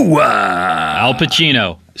go. Hoo-wah. Al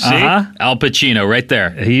Pacino. See? Uh-huh. Al Pacino right there.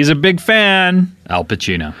 He's a big fan. Al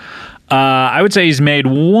Pacino. I would say he's made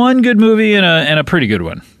one good movie and a pretty good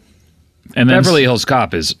one. And then Beverly Hills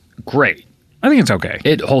Cop is great. I think it's okay.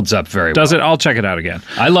 It holds up very well. Does it? I'll check it out again.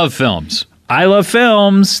 I love films. I Love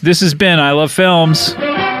Films. This has been I Love Films.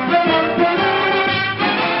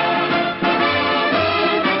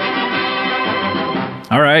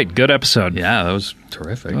 All right, good episode. Yeah, that was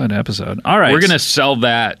terrific. Good episode. All right. We're going to sell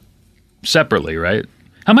that separately, right?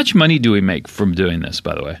 How much money do we make from doing this,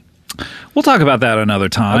 by the way? We'll talk about that another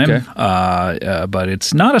time. Okay. But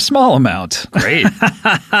it's not a small amount. Great.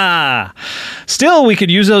 Still, we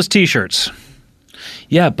could use those T-shirts.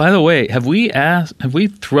 Yeah, by the way, have we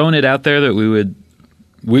thrown it out there that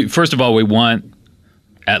first of all, we want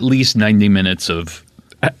at least 90 minutes of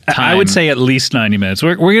time. I would say at least 90 minutes.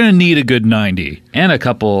 We're going to need a good 90. And a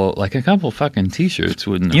couple fucking T-shirts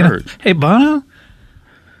wouldn't hurt. Hey, Bono,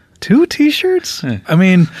 2 T-shirts? I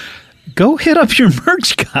mean, go hit up your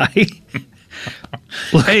merch guy.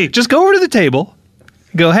 Hey, just go over to the table.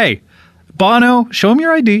 Go, hey, Bono, show him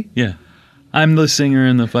your ID. Yeah. I'm the singer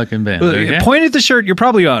in the fucking band. Okay? Point at the shirt. You're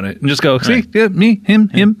probably on it. And just go, see, Right. yeah, me,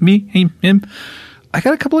 him, me, him. I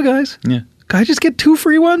got a couple of guys. Yeah. Can I just get 2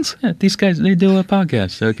 free ones? Yeah, these guys, they do a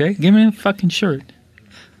podcast, okay? Give me a fucking shirt.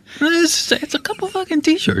 It's a couple fucking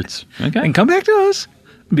T-shirts, okay? And come back to us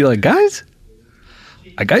and be like, guys,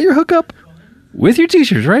 I got your hookup with your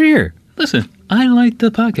T-shirts right here. Listen, I like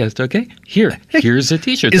the podcast, okay? Here's a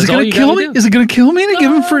T-shirt. Is it going to kill me? Is it going to kill me to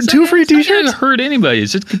give him for 2 free It's not T-shirts? going to hurt anybody.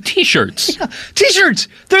 It's just T-shirts. Yeah, T-shirts.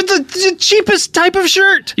 They're the cheapest type of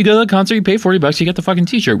shirt. You go to the concert, you pay $40, you get the fucking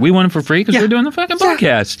T-shirt. We want it for free because Yeah. we're doing the fucking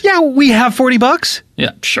podcast. Yeah, we have $40.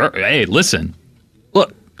 Yeah, sure. Hey, listen.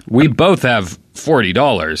 Look, we both have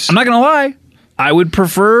 $40. I'm not going to lie. I would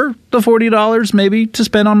prefer the $40 maybe to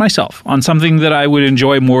spend on myself, on something that I would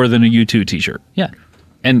enjoy more than a U2 T-shirt. Yeah.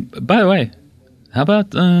 And by the way, how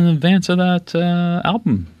about an advance of that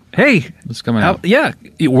album Hey, that's coming out? yeah,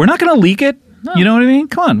 we're not going to leak it. No. You know what I mean?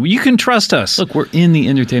 Come on, you can trust us. Look, we're in the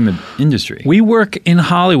entertainment industry. We work in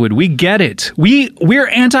Hollywood. We get it. We're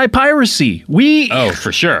anti-piracy. Oh,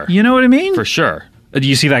 for sure. You know what I mean? For sure. Do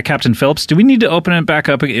you see that, Captain Phillips? Do we need to open it back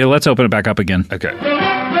up? Let's open it back up again. Okay.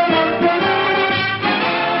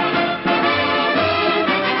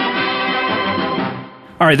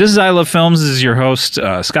 All right, this is I Love Films. This is your host,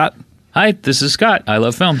 Scott. Hi, this is Scott. I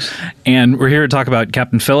love films. And we're here to talk about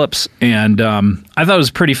Captain Phillips. And I thought it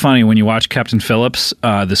was pretty funny when you watch Captain Phillips,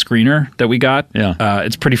 the screener that we got. Yeah.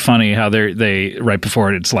 It's pretty funny how they right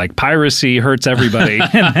before it, it's like piracy hurts everybody.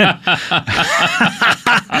 and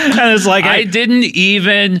it's like I didn't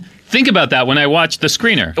even think about that when I watched the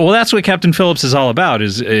screener. well, that's what Captain Phillips is all about.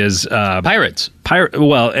 Is Pirates.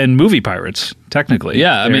 and movie pirates technically.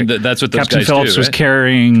 Yeah, I mean, that's what those Captain guys Phillips do, was right?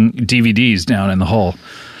 carrying DVDs down in the hole.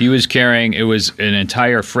 He was carrying, it was an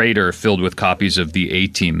entire freighter filled with copies of the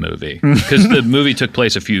A-Team movie. Because the movie took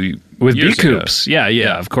place a few With years B Coops. ago.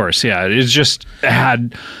 Yeah, of course. Yeah. It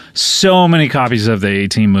had so many copies of the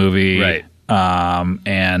A-Team movie. Right.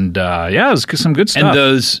 It was some good stuff.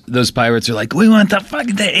 And those pirates are like, we want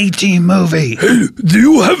the A-Team movie. Hey, do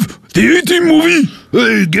you have the A-Team movie?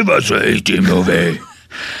 Hey, give us the A-Team movie.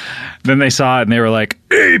 Then they saw it and they were like,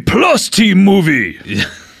 A+ team movie.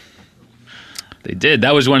 They did.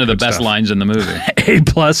 That was one of the best stuff. lines in the movie.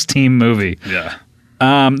 A+ team movie. Yeah.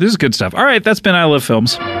 This is good stuff. All right, that's been I Love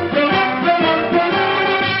Films.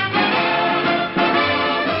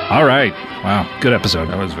 All right. Wow, good episode.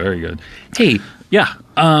 That was very good. Hey, Yeah.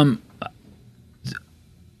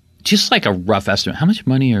 just like a rough estimate, how much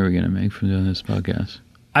money are we going to make from doing this podcast?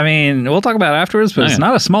 I mean, we'll talk about it afterwards, but it's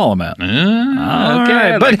not a small amount. Okay,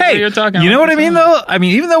 right. But like hey, you're talking you know what I mean, though? I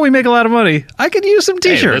mean, even though we make a lot of money, I could use some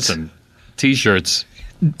T-shirts. Hey, listen, T-shirts.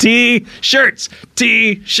 T-shirts.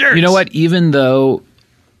 You know what? Even though,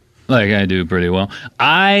 like, I do pretty well,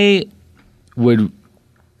 I would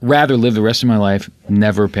rather live the rest of my life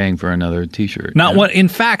never paying for another T-shirt. Not what? In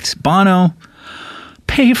fact, Bono,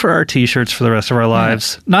 pay for our T-shirts for the rest of our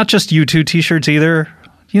lives. Not just U2 T-shirts either.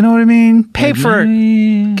 You know what I mean? Pay for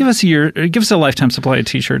it. Give us a lifetime supply of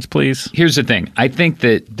T-shirts, please. Here's the thing. I think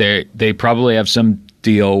that they probably have some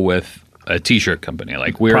deal with a T-shirt company.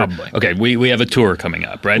 Like we have a tour coming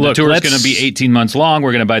up, right? Look, the tour is going to be 18 months long.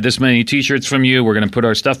 We're going to buy this many T-shirts from you. We're going to put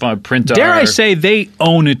our stuff on print. Dare I say they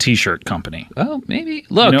own a T-shirt company? Oh, maybe.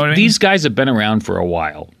 Look, you know what I mean? These guys have been around for a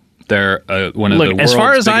while. They're one of the world's as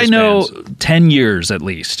far as I biggest know, bands. 10 years at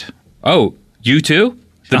least. Oh, U2?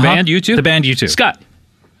 The band U2? The band U2. Scott,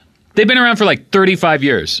 they've been around for like 35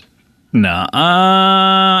 years. No,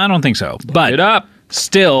 I don't think so. But Look it up.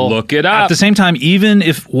 Still, Look it up. At the same time, even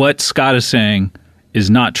if what Scott is saying is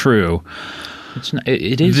not true, It's not,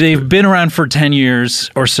 it is. they've been around for 10 years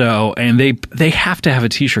or so, and they have to have a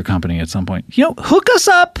T-shirt company at some point. You know, hook us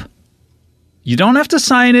up. You don't have to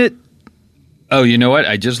sign it. Oh, you know what?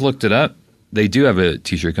 I just looked it up. They do have a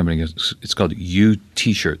T-shirt company. It's called U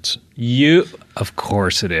T-shirts. Of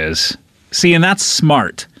course it is. See, and that's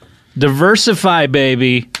smart. Diversify,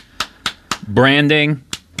 baby. Branding.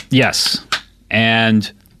 Yes. And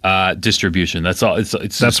distribution. That's all.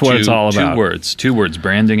 That's what it's all about. Two words.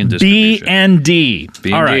 Branding and distribution. B&D.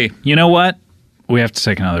 B&D. All right. You know what? We have to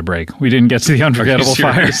take another break. We didn't get to the Unforgettable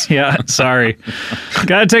Fire. Yeah, sorry.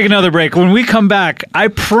 Got to take another break. When we come back, I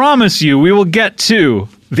promise you we will get to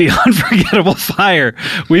the Unforgettable Fire.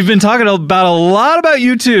 We've been talking a lot about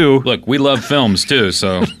U2. Look, we love films too,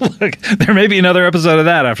 so. Look, there may be another episode of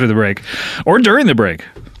that after the break. Or during the break.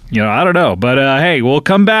 You know, I don't know. But hey, we'll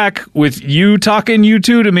come back with you talking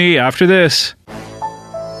U2 to me after this.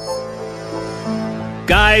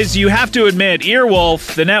 Guys, you have to admit,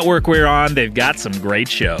 Earwolf, the network we're on, they've got some great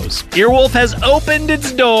shows. Earwolf has opened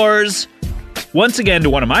its doors once again to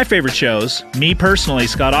one of my favorite shows, me personally,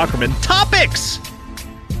 Scott Aukerman, Topics!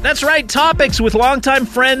 That's right, Topics, with longtime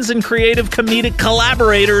friends and creative comedic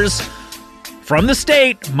collaborators from the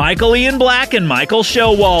state, Michael Ian Black and Michael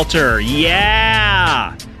Showalter.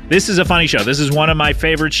 Yeah! This is a funny show. This is one of my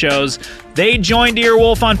favorite shows. They joined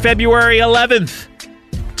Earwolf on February 11th.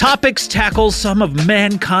 Topics tackles some of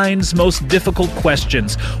mankind's most difficult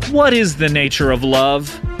questions. What is the nature of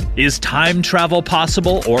love? Is time travel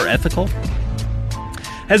possible or ethical?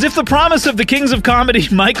 As if the promise of the Kings of Comedy,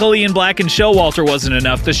 Michael Ian Black and Showalter wasn't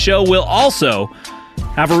enough, the show will also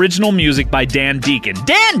have original music by Dan Deacon.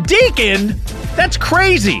 Dan Deacon? That's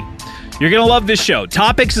crazy! You're going to love this show.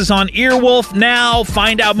 Topics is on Earwolf now.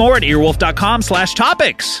 Find out more at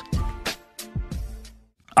earwolf.com/topics.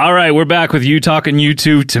 All right, we're back with you talking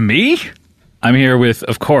U2 to me. I'm here with,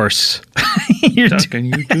 of course, You're talking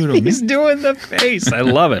U2 to me. He's doing the face. I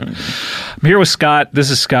love it. I'm here with Scott. This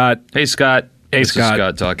is Scott. Hey, Scott. Hey, This Scott. is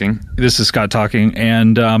Scott talking. This is Scott talking,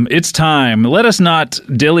 and it's time. Let us not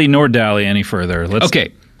dilly nor dally any further.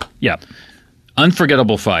 Okay. Yeah.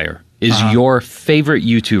 Unforgettable Fire is your favorite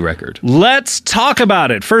U2 record. Let's talk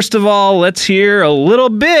about it. First of all, let's hear a little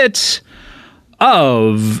bit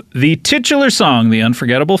of the titular song, The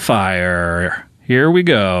Unforgettable Fire. Here we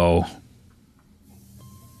go.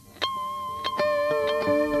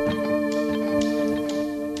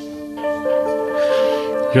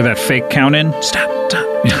 Hear that fake count in? Stop,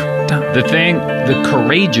 stop, stop. The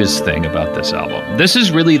courageous thing about this album, this is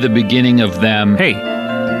really the beginning of them. Hey,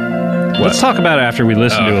 let's talk about it after we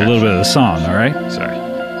listen to a little bit of the song, all right?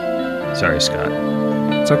 Sorry, Scott.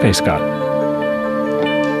 It's okay, Scott.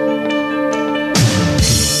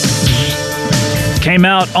 Came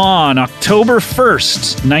out on October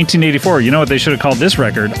 1st, 1984. You know what they should have called this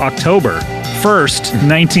record? October 1st,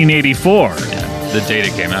 1984. Yeah, the date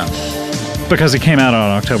it came out. Because it came out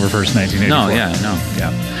on October 1st, 1984. No, yeah.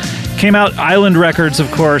 Yeah. Came out Island Records,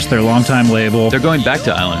 of course, their longtime label. They're going back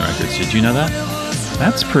to Island Records. Did you know that?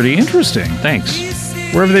 That's pretty interesting. Thanks.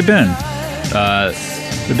 Where have they been?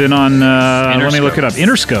 They've been on, let me look it up,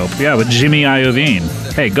 Interscope, yeah, with Jimmy Iovine.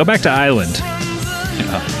 Hey, go back to Island.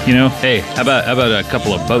 Yeah. You know? Hey, how about a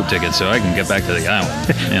couple of boat tickets so I can get back to the island?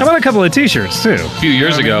 Yeah. How about a couple of T-shirts, too? A few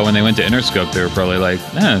years ago when they went to Interscope, they were probably like,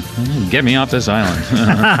 get me off this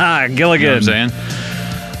island. Gilligan. You know what I'm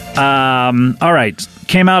saying? All right.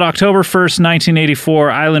 Came out October 1st, 1984,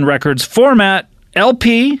 Island Records. Format,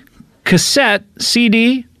 LP, cassette,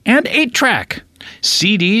 CD, and 8-track.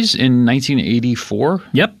 CDs in 1984?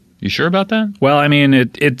 Yep. You sure about that? Well, I mean,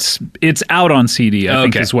 it's out on CD, I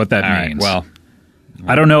think is what that means. Right, well,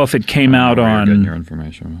 I don't know if it came out where you're on... getting your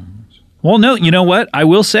information. Well, no, you know what? I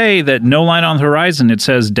will say that No Line on the Horizon, it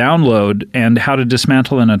says download, and How to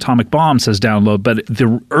Dismantle an Atomic Bomb says download, but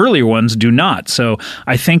the earlier ones do not. So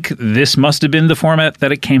I think this must have been the format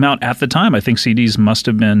that it came out at the time. I think CDs must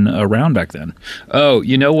have been around back then. Oh,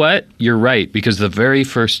 you know what? You're right, because the very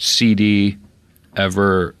first CD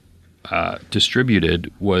ever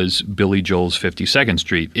distributed was Billy Joel's 52nd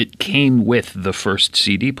Street. It came with the first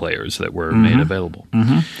CD players that were made available.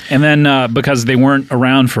 Mm-hmm. And then because they weren't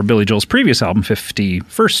around for Billy Joel's previous album,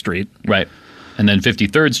 51st Street. Right. And then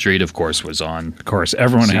 53rd Street, of course, was on. Of course,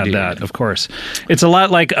 everyone CD. had that, of course. It's a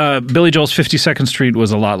lot like Billy Joel's 52nd Street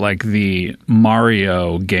was a lot like the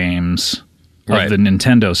Mario games of the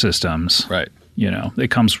Nintendo systems. Right. You know, it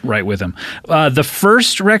comes right with him. The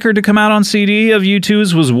first record to come out on CD of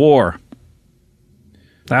U2's was War.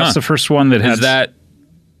 That's the first one that had...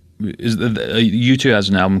 U2 has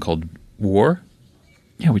an album called War?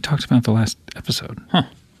 Yeah, we talked about it the last episode. Huh.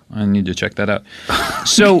 I need to check that out.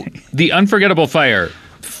 So, The Unforgettable Fire,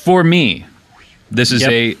 for me, this is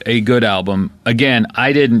a good album. Again,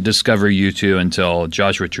 I didn't discover U2 until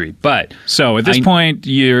Joshua Tree, but... So, at this point,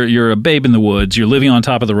 you're a babe in the woods. You're living on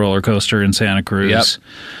top of the roller coaster in Santa Cruz.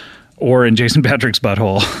 Or in Jason Patrick's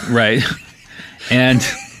butthole. Right. And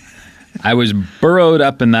I was burrowed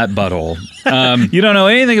up in that butthole. You don't know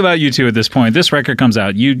anything about U2 at this point. This record comes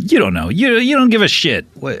out. You don't know. You don't give a shit.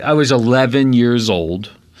 I was 11 years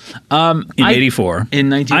old. In 84. In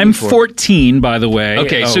 1984. I'm 14, by the way.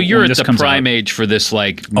 Okay, so you're at the prime age for this,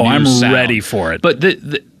 like, new I'm sound. ready for it. But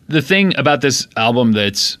the thing about this album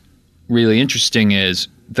that's really interesting is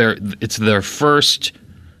it's their first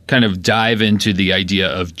kind of dive into the idea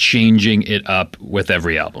of changing it up with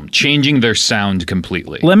every album, changing their sound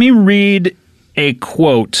completely. Let me read a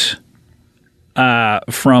quote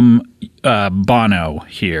from Bono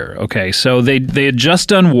here. Okay, so they had just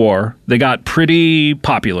done War. They got pretty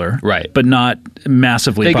popular, right? But not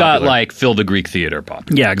massively they popular. Got like Fill the Greek Theater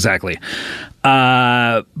popular. Yeah, exactly.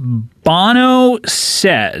 Bono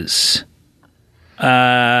says,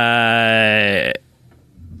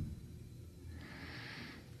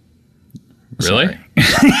 really?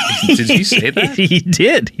 Did he say that? He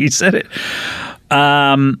did. He said it.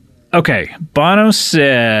 Okay. Bono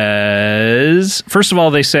says, first of all,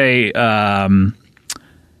 they say in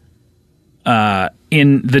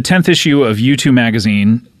the 10th issue of U2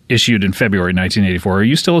 magazine, issued in February 1984. Are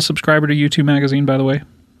you still a subscriber to U2 magazine, by the way?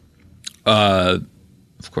 Of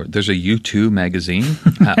course. There's a U2 magazine?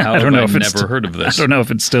 How I don't know have if I never heard of this? I don't know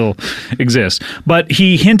if it still exists. But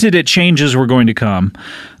he hinted at changes were going to come.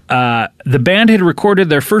 The band had recorded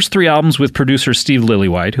their first 3 albums with producer Steve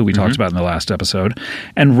Lillywhite, who we talked about in the last episode.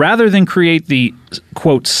 And rather than create the,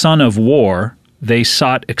 quote, son of war, they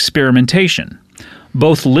sought experimentation.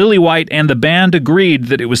 Both Lillywhite and the band agreed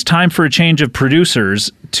that it was time for a change of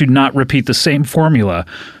producers to not repeat the same formula.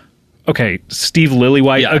 Okay, Steve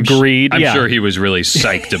Lillywhite agreed. I'm sure he was really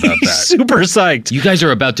psyched about that. Super psyched. You guys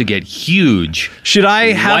are about to get huge. Should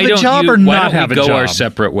I have a job or not have a job? Why don't we go our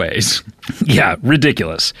separate ways? Yeah,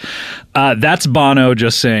 ridiculous. That's Bono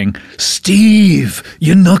just saying, Steve,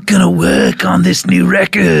 you're not going to work on this new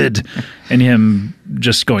record. And him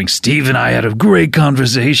just going, Steve and I had a great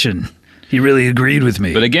conversation. He really agreed with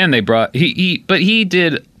me. But again, they brought he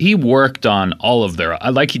worked on all of their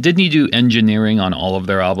didn't he do engineering on all of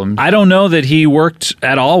their albums? I don't know that he worked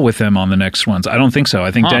at all with them on the next ones. I don't think so.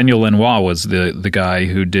 I think Daniel Lanois was the guy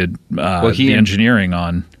who did the engineering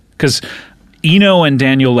on, because Eno and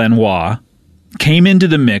Daniel Lanois came into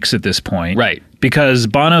the mix at this point, right? Because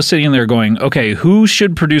Bono's sitting there going, okay, who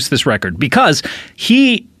should produce this record? Because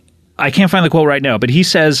I can't find the quote right now, but he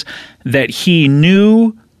says that he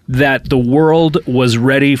knew that the world was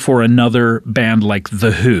ready for another band like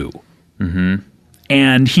The Who. Mm-hmm.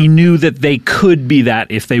 And he knew that they could be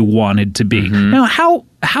that if they wanted to be. Mm-hmm. Now,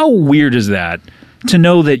 how weird is that to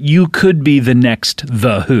know that you could be the next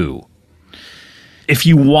The Who? If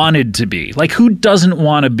you wanted to be. Like, who doesn't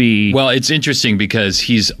want to be? Well, it's interesting because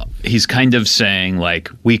he's kind of saying, like,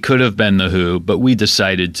 we could have been The Who, but we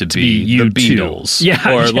decided to be the Beatles.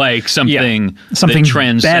 Yeah. Or like something that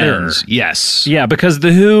transcends. Better. Yes. Yeah, because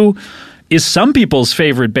The Who is some people's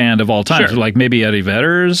favorite band of all time. Sure. Like maybe Eddie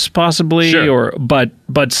Vedder's possibly, sure. but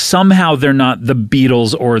somehow they're not the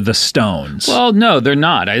Beatles or the Stones. Well, no, they're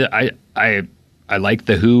not. I like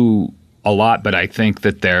The Who a lot, but I think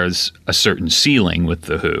that there's a certain ceiling with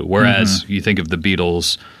The Who. Whereas you think of the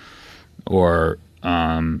Beatles or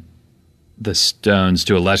the Stones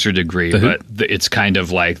to a lesser degree, but it's kind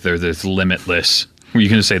of like they're this limitless Were you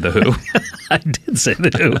going to say The Who? I did say The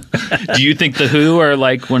Who. Do you think The Who are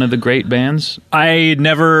like one of the great bands? I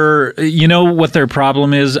never, you know what their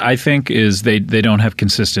problem is, I think, is they don't have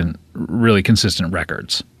really consistent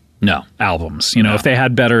records. No. Albums. You know, if they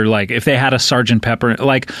had better, like, if they had a Sgt. Pepper,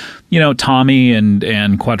 like, you know, Tommy and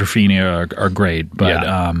Quadrophenia are great. But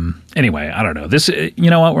anyway, I don't know. This, you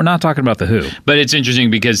know what? We're not talking about The Who. But it's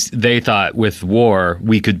interesting because they thought with War,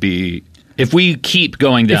 we could be... If we keep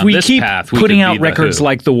going down this path, we putting could out be The records Who.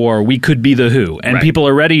 like The War, we could be The Who. And people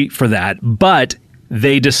are ready for that. But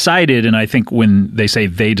they decided, and I think when they say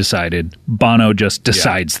they decided, Bono just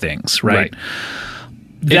decides things, right?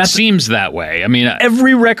 It seems that way. I mean,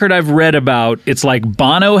 every record I've read about, it's like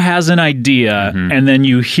Bono has an idea, and then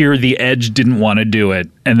you hear The Edge didn't want to do it,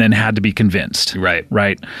 and then had to be convinced.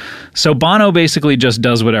 Right. So Bono basically just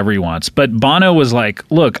does whatever he wants. But Bono was like,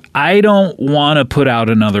 look, I don't want to put out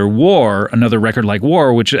another record like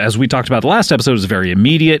War, which, as we talked about the last episode, is very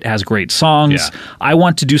immediate, has great songs. Yeah. I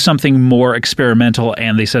want to do something more experimental,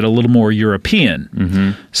 and they said a little more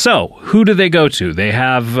European. So who do they go to? They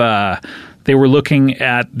have... They were looking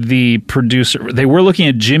at the producer. They were looking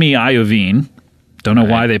at Jimmy Iovine. Don't know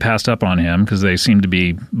why they passed up on him, because they seem to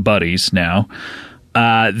be buddies now.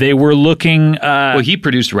 They were looking... well, he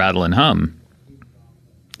produced Rattle and Hum.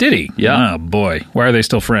 Did he? Yeah. Oh, boy. Why are they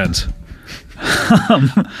still friends?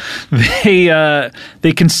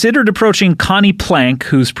 They considered approaching Connie Plank,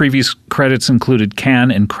 whose previous credits included Can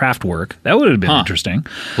and Kraftwerk. That would have been interesting.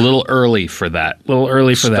 A little early for that.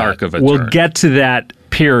 Stark of a We'll turn. get to that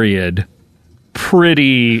period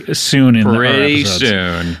pretty soon in the episodes.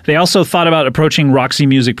 Soon. They also thought about approaching Roxy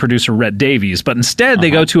Music producer Rhett Davies, but instead they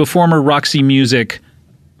go to a former Roxy Music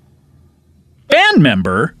band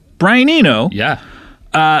member, Brian Eno,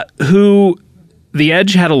 who The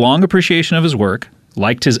Edge had a long appreciation of his work,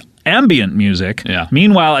 liked his ambient music. Yeah.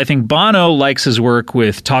 Meanwhile, I think Bono likes his work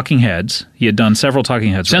with Talking Heads. He had done several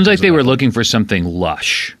Talking Heads. Sounds like they were looking for something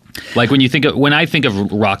lush. Like when I think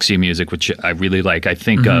of Roxy Music, which I really like, I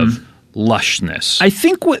think of lushness. I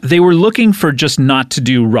think what they were looking for, just not to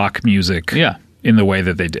do rock music in the way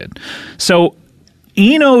that they did. So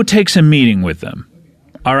Eno takes a meeting with them.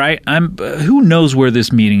 All right? Who knows where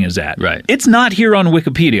this meeting is at? Right. It's not here on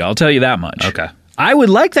Wikipedia, I'll tell you that much. Okay. I would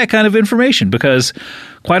like that kind of information because,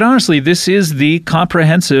 quite honestly, this is the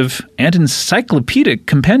comprehensive and encyclopedic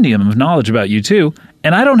compendium of knowledge about U2,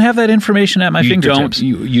 and I don't have that information at my fingertips.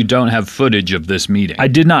 You don't have footage of this meeting. I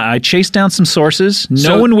did not. I chased down some sources.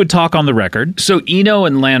 No one would talk on the record. So Eno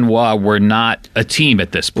and Lanois were not a team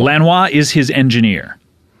at this point. Lanois is his engineer.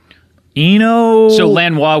 Eno... So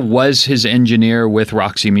Lanois was his engineer with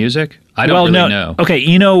Roxy Music? I don't really know. Okay,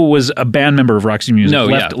 Eno was a band member of Roxy Music. No,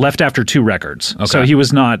 left after 2 records. Okay. So he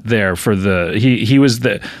was not there for the... He was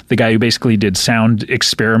the guy who basically did sound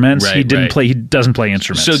experiments. Right, he didn't play... He doesn't play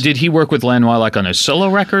instruments. So did he work with Lanois like on his solo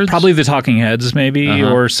records? Probably the Talking Heads, maybe,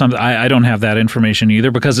 or something. I don't have that information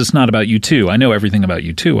either because it's not about U2. I know everything about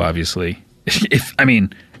U2, obviously. If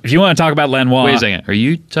you want to talk about Lanois... Wait a second. Are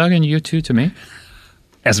you talking U2 to me?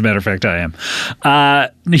 As a matter of fact, I am.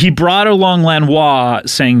 He brought along Lanois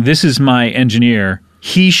saying, this is my engineer.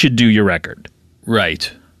 He should do your record.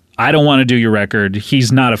 Right. I don't want to do your record.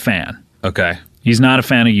 He's not a fan. Okay. He's not a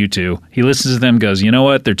fan of U2. He listens to them, goes, you know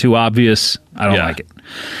what? They're too obvious. I don't like it.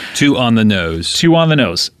 Too on the nose. Too on the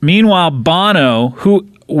nose. Meanwhile, Bono, who...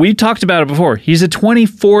 We talked about it before. He's a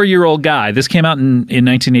 24-year-old guy. This came out in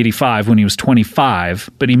 1985 when he was 25,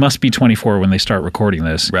 but he must be 24 when they start recording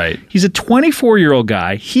this. Right. He's a 24-year-old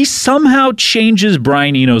guy. He somehow changes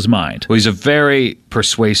Brian Eno's mind. Well, he's a very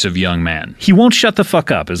persuasive young man. He won't shut the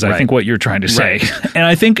fuck up, is I think what you're trying to say. Right. And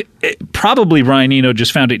I think probably Brian Eno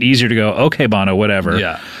just found it easier to go, okay, Bono, whatever.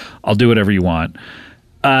 Yeah. I'll do whatever you want.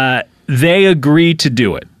 They agree to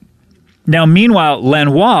do it. Now, meanwhile,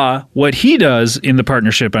 Lanois, what he does in the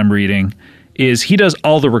partnership I'm reading is he does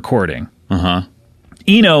all the recording.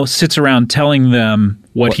 Eno sits around telling them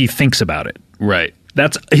what he thinks about it. Right.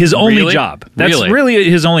 That's his only job. That's really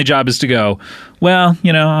his only job is to go, well,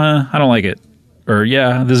 I don't like it. Or,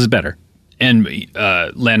 yeah, this is better. And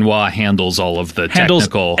Lanois handles all of the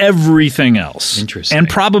technical... everything else. Interesting. And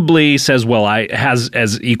probably says, well, has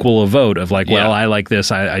as equal a vote of like, well, I like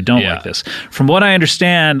this, I don't like this. From what I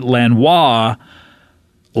understand, Lanois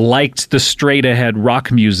liked the straight-ahead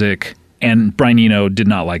rock music, and Brian Eno did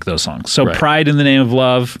not like those songs. So Pride in the Name of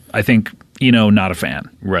Love, I think Eno, not a fan.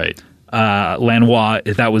 Right. Lanois,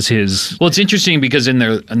 that was his... Well, it's interesting because in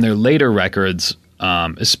their later records,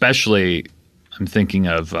 especially... I'm thinking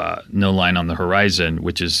of No Line on the Horizon,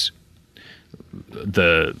 which is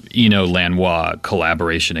the Eno-Lanois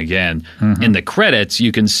collaboration again. In the credits,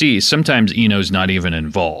 you can see sometimes Eno's not even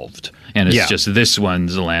involved. and it's just this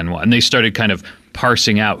one's Lanois. And they started kind of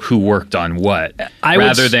parsing out who worked on what,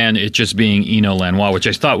 rather than it just being Eno Lanois, which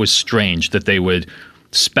I thought was strange that they would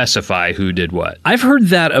specify who did what. I've heard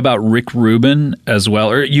that about Rick Rubin as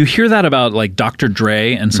well, or you hear that about like Dr.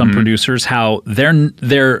 Dre and some producers, how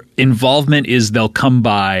their involvement is they'll come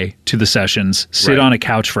by to the sessions, sit on a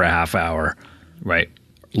couch for a half hour, right,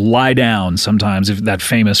 lie down sometimes, if that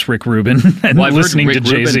famous Rick Rubin, and listening to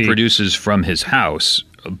Jay-Z. Rick Rubin produces from his house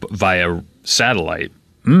via satellite.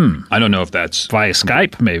 I don't know if that's via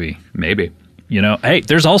Skype, maybe. You know, hey,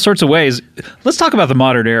 there's all sorts of ways. Let's talk about the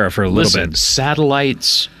modern era for a little bit.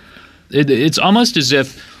 Satellites, it's almost as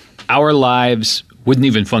if our lives wouldn't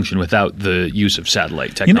even function without the use of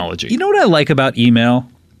satellite technology. You know what I like about email?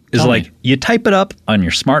 Is you type it up on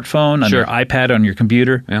your smartphone, on your iPad, on your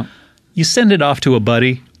computer. Yeah. You send it off to a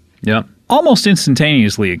buddy. Yeah. Almost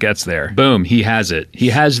instantaneously it gets there. Boom, he has it. He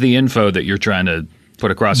has the info that you're trying to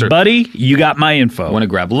put across. Buddy, you got my info. Want to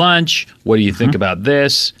grab lunch? What do you think about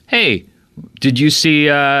this? Hey, did you see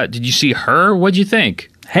her? What'd you think?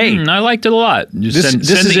 Hey, I liked it a lot. Send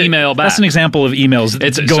the email back. That's an example of emails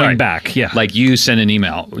going back. Yeah. Like you send an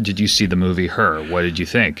email. Did you see the movie Her? What did you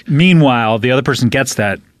think? Meanwhile, the other person gets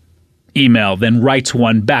that email, then writes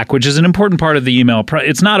one back, which is an important part of the email.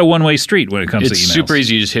 It's not a one-way street when it comes to emails. It's super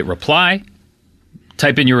easy. You just hit reply,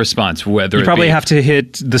 type in your response. Whether you probably have to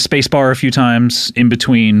hit the space bar a few times in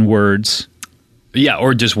between words. Yeah,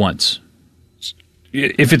 or just once.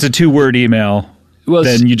 If it's a 2-word email,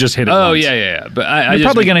 then you just hit it once. Oh, yeah. But you're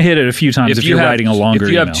probably going to hit it a few times if you're writing a longer email.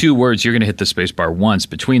 If you have 2 words, you're going to hit the space bar once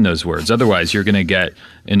between those words. Otherwise, you're going to get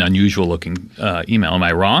an unusual-looking email. Am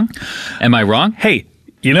I wrong? Hey,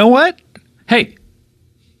 you know what? Hey.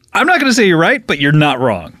 I'm not going to say you're right, but you're not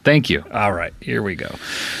wrong. Thank you. All right, here we go.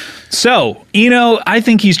 So, I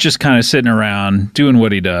think he's just kind of sitting around doing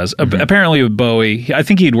what he does. Apparently with Bowie, I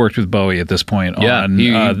think he'd worked with Bowie at this point. Yeah,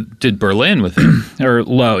 he did Berlin with him. Or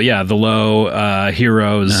Low, the Low,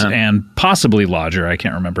 Heroes, and possibly Lodger, I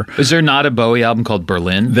can't remember. Is there not a Bowie album called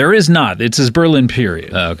Berlin? There is not. It's his Berlin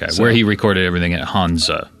period. Oh, okay, where he recorded everything at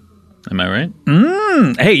Hansa. Am I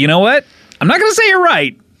right? Hey, you know what? I'm not going to say you're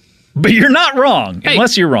right, but you're not wrong,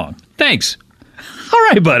 unless you're wrong. Thanks. All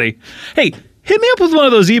right, buddy. Hey, hit me up with one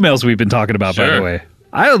of those emails we've been talking about, by the way.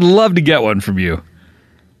 I would love to get one from you.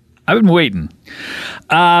 I've been waiting.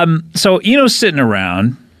 So Eno's sitting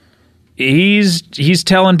around. He's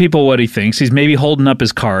telling people what he thinks. He's maybe holding up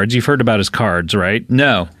his cards. You've heard about his cards, right?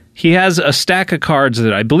 No. He has a stack of cards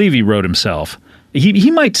that I believe he wrote himself. He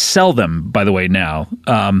might sell them, by the way, now,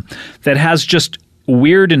 that has just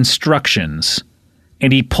weird instructions,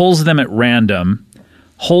 and he pulls them at random,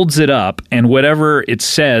 holds it up, and whatever it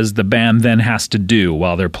says, the band then has to do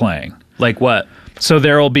while they're playing. Like what? So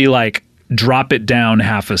there'll be like, drop it down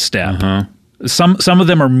half a step. Some of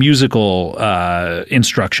them are musical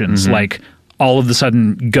instructions, like all of a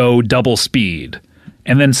sudden go double speed.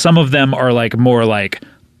 And then some of them are like more like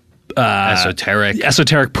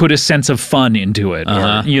esoteric, put a sense of fun into it.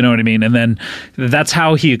 Or, you know what I mean? And then that's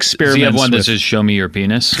how he experiments. Does he have one that says show me your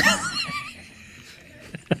penis?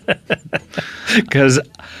 Because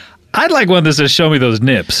I'd like one that says show me those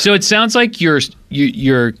nips. So it sounds like it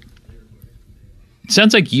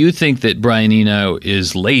sounds like you think that Brian Eno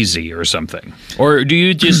is lazy or something. Or do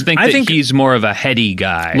you just think that he's more of a heady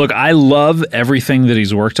guy? Look, I love everything that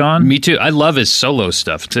he's worked on. Me too. I love his solo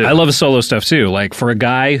stuff too. I love his solo stuff too. Like for a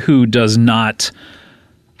guy who does not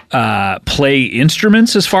play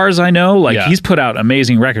instruments, as far as I know, he's put out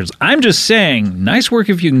amazing records. I'm just saying, nice work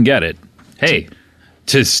if you can get it. Hey.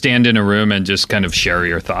 To stand in a room and just kind of share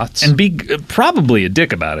your thoughts. And be probably a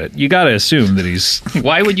dick about it. You got to assume that he's...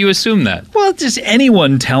 Why would you assume that? Well, just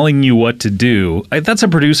anyone telling you what to do. That's a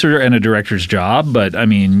producer and a director's job, but I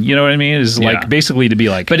mean, you know what I mean? Is like basically to be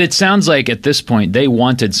like... But it sounds like at this point, they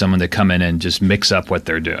wanted someone to come in and just mix up what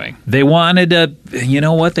they're doing. They wanted to, you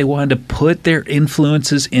know what? They wanted to put their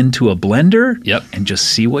influences into a blender and just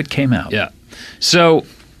see what came out. Yeah. So...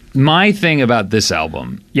 My thing about this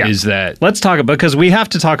album is that... Let's talk about... Because we have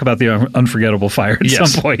to talk about the Unforgettable Fire at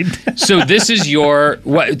some point. So this is your...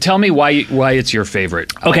 tell me why it's your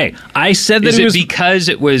favorite. Okay. I said that is it because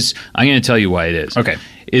it was... I'm going to tell you why it is. Okay.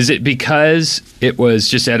 Is it because it was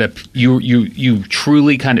just at a... You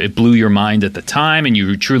truly kind of... It blew your mind at the time and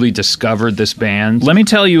you truly discovered this band? Let me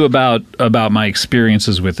tell you about my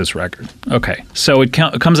experiences with this record. Okay. So it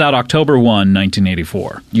comes out October 1,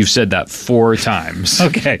 1984. You've said that 4 times.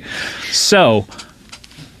 Okay. So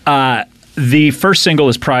the first single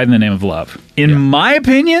is Pride in the Name of Love. In my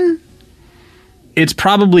opinion, it's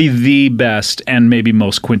probably the best and maybe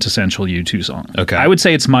most quintessential U2 song. Okay. I would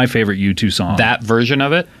say it's my favorite U2 song. That version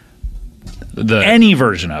of it? Any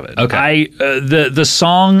version of it. Okay. The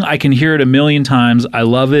song, I can hear it a million times. I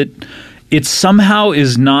love it. It somehow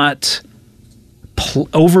is not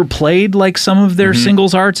overplayed like some of their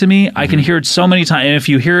singles are to me. I can hear it so many times. And if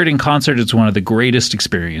you hear it in concert, it's one of the greatest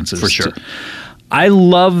experiences. For sure. I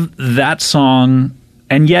love that song.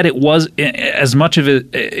 And yet it was, as much of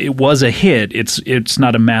it was a hit, it's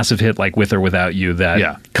not a massive hit like With or Without You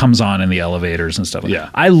that comes on in the elevators and stuff like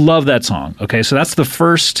that. I love that song. Okay, so that's the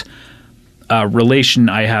first relation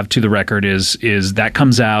I have to the record is that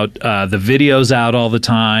comes out. The video's out all the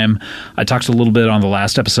time. I talked a little bit on the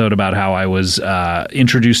last episode about how I was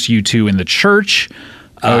introduced to U2 in the church.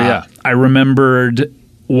 I remembered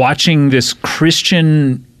watching this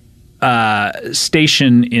Christian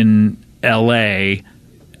station in L.A.,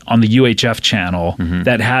 on the UHF channel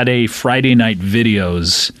that had a Friday night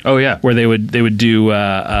videos. Oh yeah, where they would do.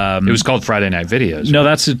 It was called Friday Night Videos. No,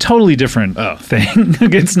 that's a totally different thing.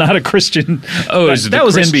 It's not a Christian. Oh, that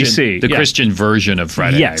was NBC. The Christian version of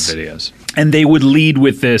Friday Night Videos. And they would lead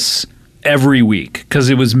with this every week because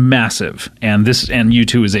it was massive. And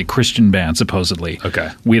U2 is a Christian band supposedly. Okay,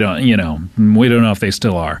 we don't know if they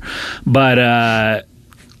still are, but.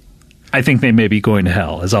 I think they may be going to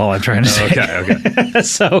hell, is all I'm trying to say. Okay.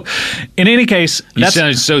 So, in any case... You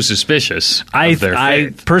sound so suspicious of their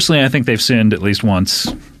faith. Personally, I think they've sinned at least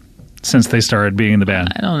once since they started being in the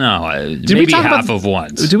band. I don't know. Maybe half of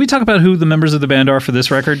once. Did we talk about who the members of the band are for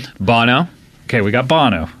this record? Bono. Okay, we got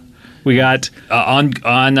Bono. We got... on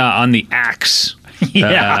the axe.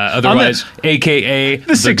 Yeah. Otherwise, a.k.a.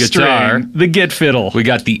 the guitar. String, the git fiddle. We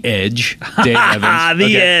got the Edge. Dave Evans.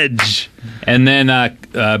 The Edge. And then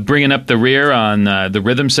bringing up the rear on the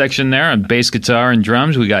rhythm section there on bass guitar and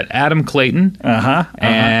drums, we got Adam Clayton. And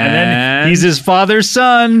then he's his father's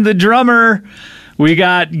son, the drummer. We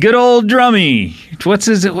got good old Drummy.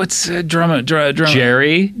 What's drummer?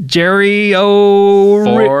 Jerry. Jerry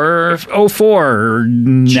 04.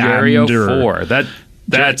 Jerry 04.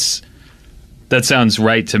 That sounds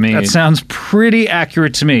right to me. That sounds pretty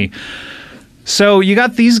accurate to me. So you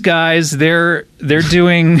got these guys. They're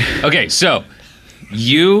doing. Okay, so I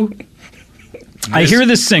hear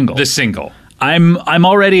this single. The single. I'm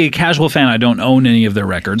already a casual fan. I don't own any of their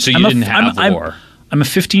records. So you didn't have War. I'm a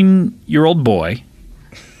 15-year-old boy.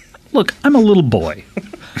 Look, I'm a little boy.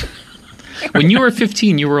 When you were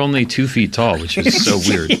 15, you were only 2 feet tall, which is so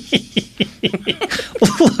weird.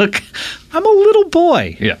 Look, I'm a little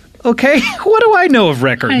boy. Yeah. Okay? What do I know of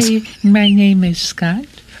records? Hi, my name is Scott.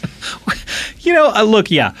 Look,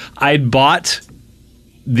 I bought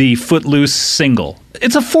the Footloose single.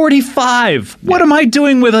 It's a 45. Yeah. What am I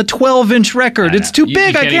doing with a 12-inch record? It's too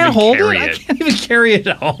big. I can't hold it. I can't even carry it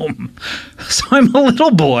home. So I'm a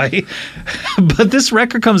little boy. But this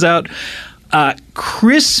record comes out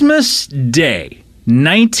Christmas Day,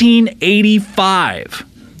 1985.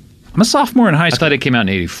 I'm a sophomore in high school. I thought it came out in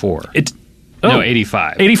 84. No,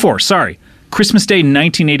 85. 84, sorry. Christmas Day,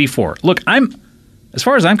 1984. Look, as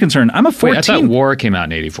far as I'm concerned, I'm a 14. Wait, I thought War came out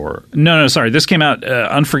in 84. No, sorry. This came out,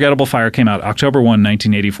 Unforgettable Fire came out October 1,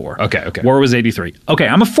 1984. Okay. War was 83. Okay,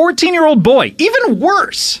 I'm a 14-year-old boy. Even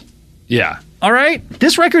worse. Yeah. All right?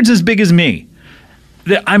 This record's as big as me.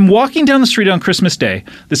 I'm walking down the street on Christmas Day.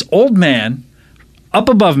 This old man, up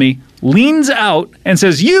above me, leans out and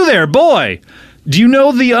says, "You there, boy. Do you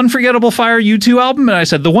know the Unforgettable Fire U2 album?" And I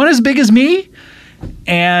said, "The one as big as me?"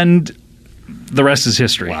 And the rest is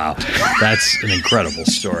history. Wow. That's an incredible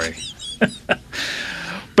story.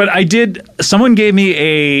 But someone gave me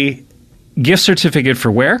a gift certificate for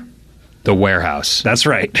where? The Warehouse. That's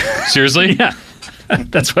right. Seriously? Yeah.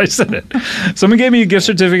 That's why I said it. Someone gave me a gift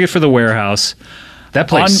certificate for the Warehouse. That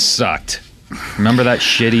place sucked. Remember that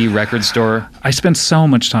shitty record store? I spent so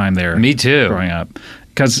much time there. Me too. Growing up.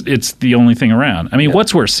 Because it's the only thing around. I mean,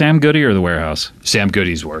 what's worse, Sam Goody or the Warehouse? Sam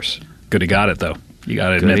Goody's worse. Goody got it, though. You got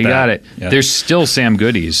to admit that. Goody got it. Yeah. There's still Sam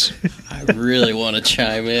Goodies. I really want to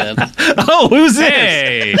chime in. Oh, who's this?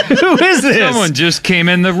 Hey! Who is this? Someone just came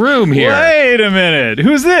in the room here. Wait a minute.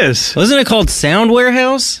 Who's this? Wasn't it called Sound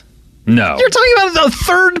Warehouse? No. You're talking about the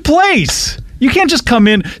third place. You can't just come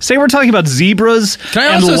in, say we're talking about zebras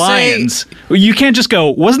and lions. You can't just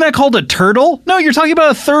go, wasn't that called a turtle? No, you're talking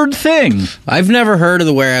about a third thing. I've never heard of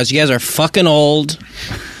the Warehouse. You guys are fucking old.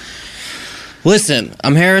 Listen,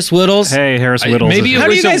 I'm Harris Whittles. Hey, Harris Whittles. Maybe How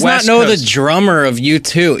do you guys not know Coast. the drummer of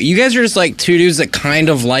U2? You guys are just like two dudes that kind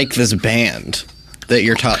of like this band that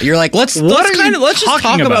you're talking. You're like, let's just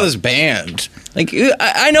talk about this band. Like,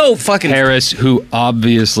 I know fucking Harris, who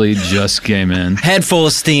obviously just came in. Head full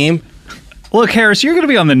of steam. Look, Harris, you're going to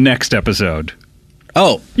be on the next episode.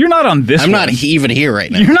 Oh, You're not on this I'm one. not even here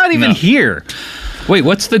right now. You're not even here. Wait,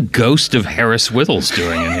 what's the ghost of Harris Whittles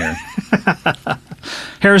doing in here?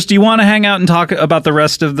 Harris, do you want to hang out and talk about the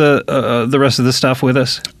rest of the stuff with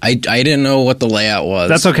us? I didn't know what the layout was.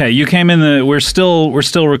 That's okay. You came in we're still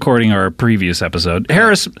recording our previous episode.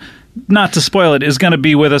 Harris, not to spoil it, is going to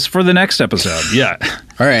be with us for the next episode. Yeah.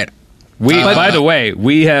 All right. By the way,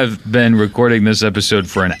 we have been recording this episode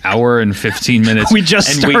for an hour and 15 minutes. We just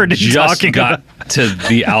started talking got to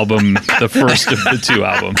the album, the first of the two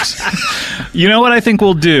albums. You know what I think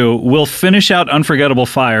we'll do? We'll finish out Unforgettable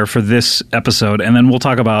Fire for this episode, and then we'll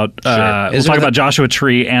talk about about Joshua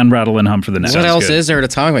Tree and Rattle and Hum for the next. What else is there to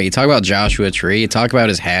talk about? You talk about Joshua Tree, you talk about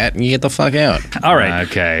his hat, and you get the fuck out. All right.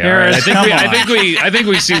 Okay. Harris, all right. I think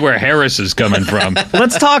we see where Harris is coming from.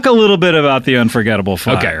 Let's talk a little bit about the Unforgettable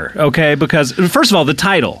Fire. Okay, because first of all, the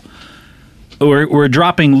title. We're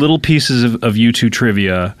dropping little pieces of U2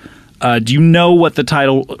 trivia. Do you know what the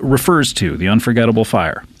title refers to? The Unforgettable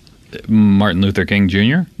Fire. Martin Luther King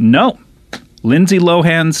Jr.? No. Lindsay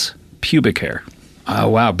Lohan's pubic hair. Oh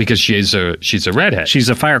wow! Because she's a redhead. She's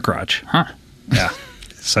a fire crotch. Huh? Yeah.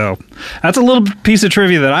 So that's a little piece of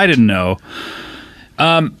trivia that I didn't know.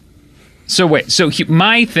 So wait. So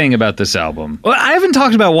my thing about this album. Well, I haven't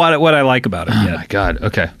talked about what I like about it yet. Oh my god.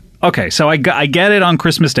 Okay. Okay. So I get it on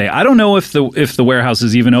Christmas Day. I don't know if the warehouse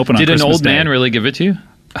is even open on Christmas Day. Did an old man really give it to you?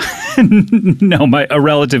 No, a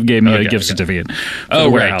relative gave me a gift certificate.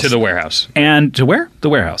 To the warehouse. And to where? The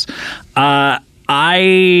warehouse.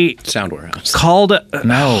 I Sound Warehouse. called.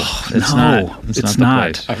 No, it's not. It's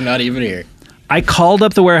not. I'm not even here. I called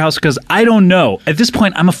up the warehouse because I don't know. At this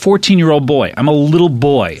point, I'm a 14-year-old boy. I'm a little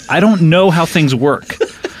boy. I don't know how things work.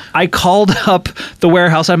 I called up the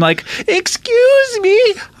warehouse. I'm like, "Excuse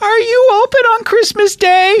me, are you open on Christmas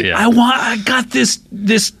Day? Yeah. I got this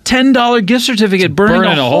 $10 gift certificate burning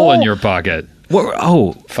a hole in your pocket.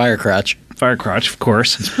 Fire crotch. Fire crotch, of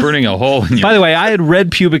course. It's burning a hole in your. By the way, I had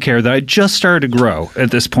red pubic hair that I just started to grow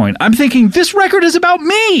at this point. I'm thinking this record is about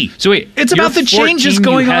me. So wait, it's about the changes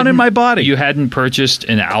going on in my body. You hadn't purchased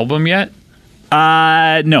an album yet?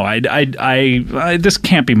 No, I this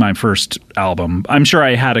can't be my first album. I'm sure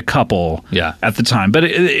I had a couple at the time, but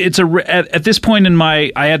it's at this point in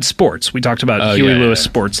I had sports. We talked about Huey Lewis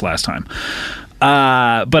sports last time.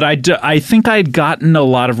 But I think I'd gotten a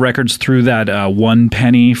lot of records through that 1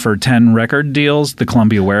 penny for 10 record deals, the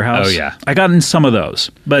Columbia Warehouse. Oh, yeah. I got in some of those.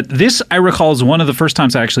 But this, I recall, is one of the first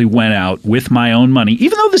times I actually went out with my own money,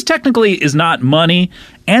 even though this technically is not money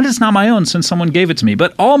and it's not my own since someone gave it to me.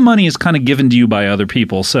 But all money is kind of given to you by other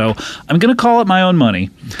people. So I'm going to call it my own money.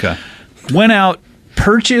 Okay. Went out,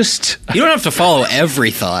 purchased. You don't have to follow every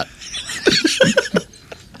thought.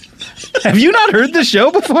 Have you not heard the show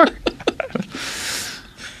before?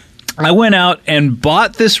 I went out and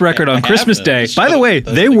bought this record on Christmas Day. By the way,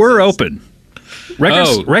 they were open. Record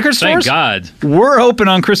stores, thank God, were open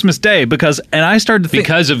on Christmas Day and I started to think,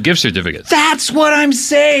 because of gift certificates. That's what I'm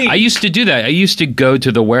saying. I used to do that. I used to go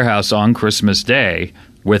to the warehouse on Christmas Day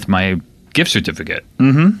with my gift certificate.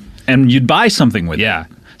 Mm-hmm. And you'd buy something with it. Yeah.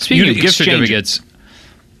 Speaking of gift certificates,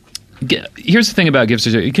 here's the thing about gift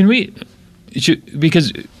certificates.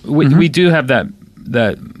 Because we do have that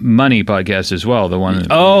money podcast as well, the one.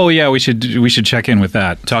 Oh yeah, we should check in with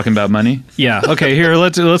that. Talking about money. Yeah. Okay. Here,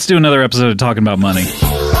 let's do another episode of Talking About Money.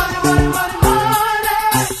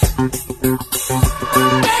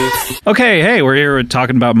 Okay. Hey, we're here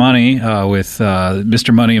talking about money with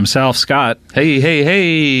Mr. Money himself, Scott.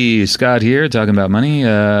 Hey, Scott here, talking about money.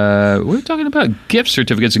 We're talking about gift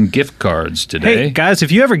certificates and gift cards today. Hey, guys,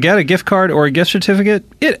 if you ever get a gift card or a gift certificate,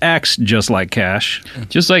 it acts just like cash.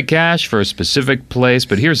 Just like cash for a specific place.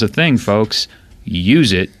 But here's the thing, folks.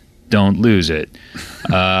 Use it. Don't lose it.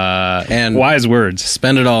 And wise words.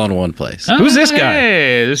 Spend it all in one place. Who's this guy?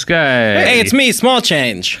 Hey, this guy. Hey, it's me, Small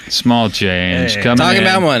Change. Small Change. Hey, coming talking in,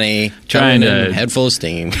 about money. Trying to head full of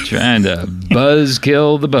steam. Trying to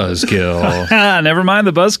buzzkill the buzzkill. Never mind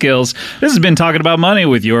the buzzkills. This has been Talking About Money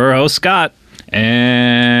with your host, Scott.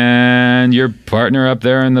 And your partner up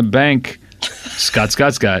there in the bank, Scott.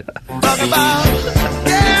 Talk about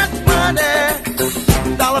gas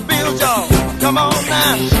money, dollar bills, y'all. Come on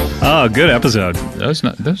now. Oh, good episode. That's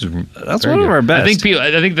one of our best.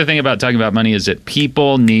 I think the thing about talking about money is that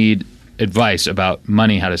people need advice about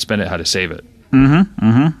money, how to spend it, how to save it.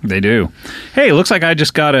 They do. Hey, it looks like I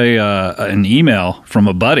just got an email from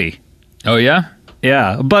a buddy. Oh yeah?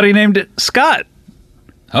 Yeah, a buddy named Scott.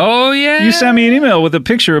 Oh yeah. You sent me an email with a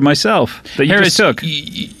picture of myself that you Harris, just took.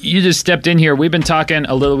 You just stepped in here. We've been talking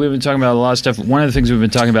about a lot of stuff. One of the things we've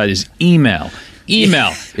been talking about is email. Email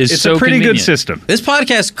is it's so a pretty convenient. good system. This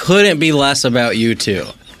podcast couldn't be less about you two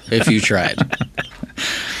if you tried.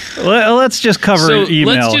 Let's just cover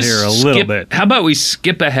email let's just here a little bit. How about we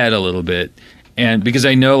skip ahead a little bit? And because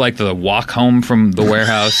I know, like, the walk home from the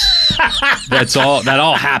warehouse, that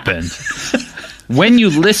all happened. When you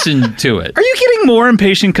listen to it, are you getting more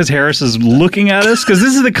impatient because Harris is looking at us? Because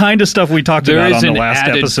this is the kind of stuff we talked about on the last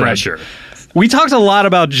episode. Pressure. We talked a lot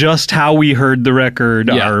about just how we heard the record.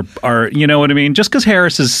 Yeah. Our, you know what I mean? Just because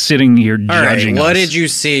Harris is sitting here judging us. What did you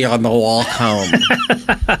see on the walk home?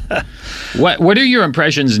 What are your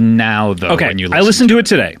impressions now, though? Okay, when you I listened to it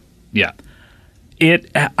today. Yeah.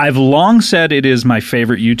 I've long said it is my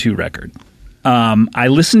favorite U2 record. I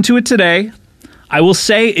listened to it today. I will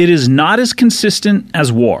say it is not as consistent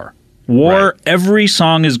as War. Right. Every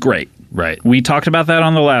song is great. Right. We talked about that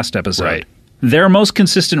on the last episode. Right. Their most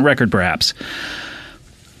consistent record, perhaps.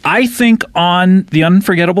 I think on The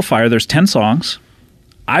Unforgettable Fire, there's 10 songs.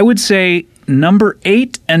 I would say number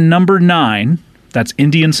 8 and number 9, that's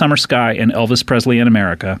Indian Summer Sky and Elvis Presley in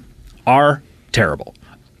America, are terrible.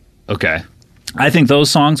 Okay. I think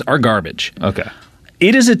those songs are garbage. Okay.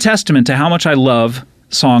 It is a testament to how much I love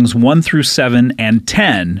songs 1 through 7 and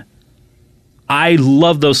 10. I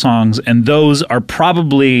love those songs, and those are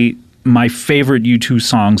probably my favorite U2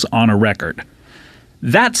 songs on a record.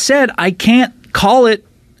 That said, I can't call it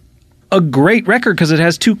a great record because it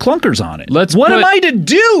has 2 clunkers on it. What am I to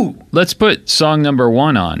do? Let's put song number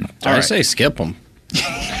 1 on. I say skip them.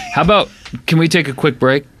 How about, can we take a quick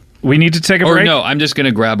break? We need to take a break? Or no, I'm just going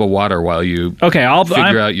to grab a water while you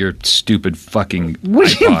figure out your stupid fucking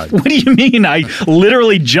iPod. What do you mean? I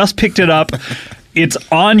literally just picked it up. It's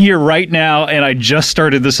on here right now, and I just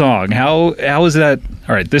started the song. How is that?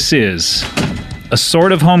 All right, this is A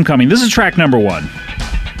Sort of Homecoming. This is track number 1.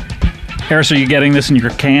 Harris, are you getting this in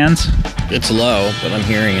your cans? It's low, but I'm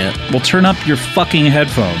hearing it. Well, turn up your fucking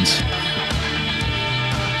headphones.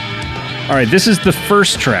 All right, this is the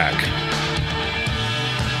first track.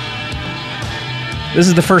 This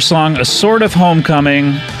is the first song, A Sort of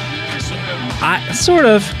Homecoming.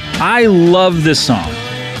 I love this song.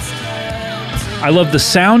 I love the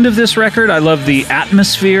sound of this record. I love the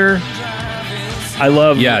atmosphere.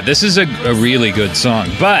 Yeah, this is a really good song.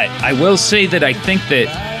 But I will say that I think that,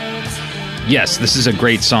 yes, this is a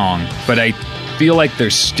great song, but I feel like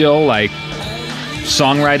there's still, like,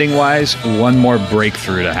 songwriting-wise, one more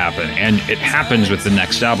breakthrough to happen. And it happens with the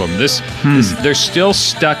next album. They're still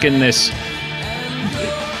stuck in this...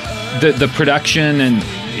 The production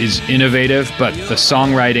is innovative, but the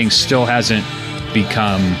songwriting still hasn't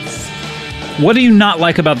become... What do you not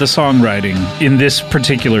like about the songwriting in this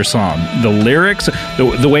particular song? The lyrics?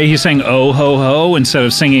 The way he's saying "oh ho ho" instead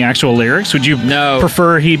of singing actual lyrics? Would you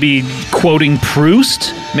prefer he be quoting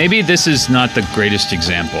Proust? Maybe this is not the greatest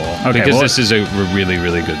example. Okay, because this is a really,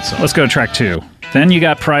 really good song. Let's go to track 2. Then you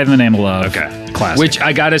got Pride in the Name of Love. Okay. Classic. Which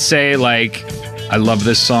I gotta say, like, I love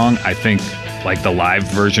this song. I think, like, the live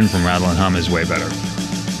version from Rattle and Hum is way better.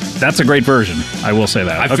 That's a great version. I will say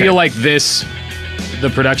that. I feel like the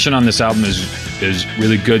production on this album is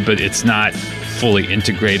really good, but it's not fully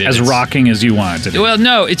integrated. As rocking as you want it to be. Well,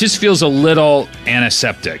 no, it just feels a little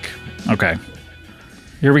antiseptic. Okay.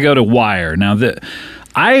 Here we go to Wire. Now,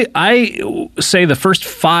 I say the first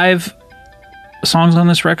 5 songs on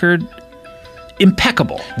this record,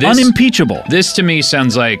 impeccable, unimpeachable. This, to me,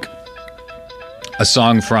 sounds like a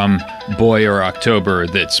song from Boy or October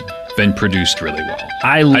that's been produced really well.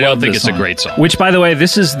 I don't think it's a great song. Which, by the way,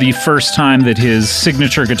 this is the first time that his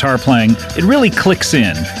signature guitar playing, it really clicks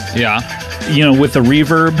in. Yeah. You know, with the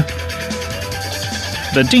reverb.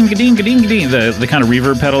 The ding-a-ding-a-ding-a-ding, the kind of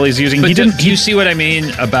reverb pedal he's using. But do you see what I mean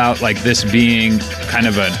about, like, this being kind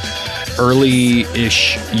of an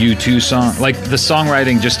early-ish U2 song? Like, the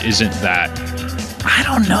songwriting just isn't that. I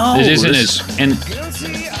don't know. It isn't as... And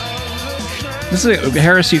this is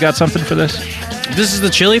Harris, you got something for this? This is the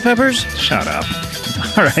Chili Peppers? Shut up.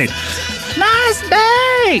 All right. Nice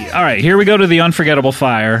day! All right, here we go to The Unforgettable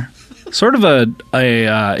Fire. Sort of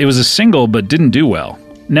it was a single, but didn't do well.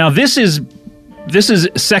 Now, this is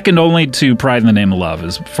second only to Pride in the Name of Love,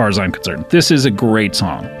 as far as I'm concerned. This is a great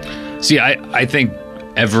song. See, I think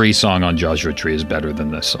every song on Joshua Tree is better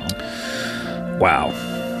than this song. Wow.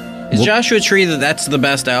 Is Joshua Tree that's the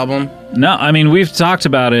best album? No, I mean, we've talked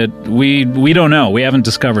about it. We don't know. We haven't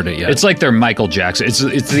discovered it yet. It's like their Michael Jackson.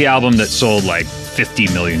 It's the album that sold like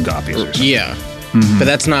 50 million copies or something. Yeah. Mm-hmm. But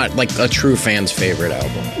that's not like a true fan's favorite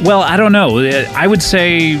album. Well, I don't know. I would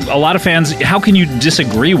say a lot of fans, how can you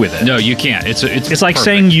disagree with it? No, you can't. It's like perfect.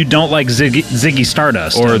 saying you don't like Ziggy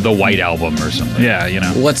Stardust. Or the White Album or something. Yeah, you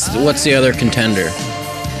know. What's the other contender?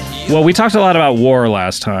 Well, we talked a lot about War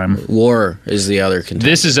last time. War is the other contender.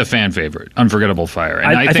 This is a fan favorite, Unforgettable Fire.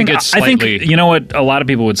 And I think it's slightly... I think, you know what a lot of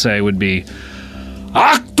people would say would be,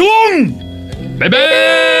 Achtung!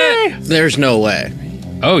 Baby! There's no way.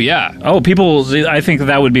 Oh, yeah. Oh, people, I think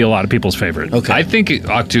that would be a lot of people's favorite. Okay. I think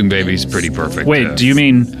Achtung Baby's pretty perfect. Wait, do you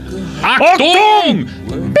mean...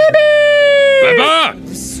 Achtung! Baby!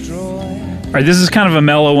 All right, this is kind of a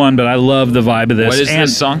mellow one, but I love the vibe of this. What is and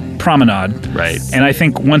this song? Promenade. Right. And I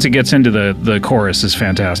think once it gets into the chorus is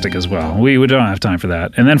fantastic as well. We don't have time for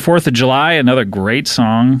that. And then 4th of July, another great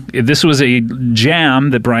song. This was a jam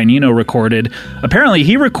that Brian Eno recorded. Apparently,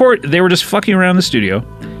 they were just fucking around the studio.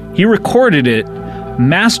 He recorded it,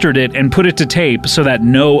 mastered it, and put it to tape so that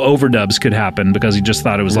no overdubs could happen because he just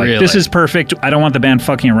thought it was like, Really? this is perfect. I don't want the band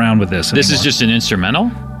fucking around with this This is anymore. just an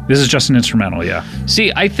instrumental? This is just an instrumental, yeah.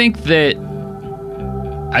 See, I think that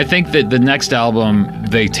the next album,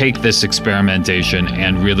 they take this experimentation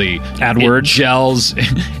and really Add it words? gels.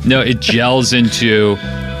 No, it gels into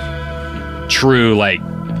true like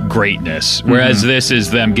greatness. Whereas this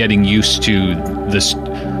is them getting used to this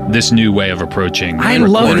new way of approaching. I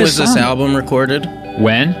love When this was this song. album recorded?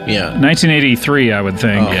 When? Yeah. 1983, I would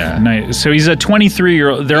think. Oh. Yeah. So he's a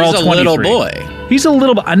 23-year-old. They're all He's a 23. little boy. He's a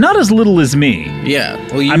little, not as little as me. Yeah.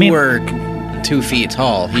 Well, you were 2 feet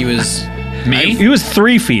tall. He was. Me? He was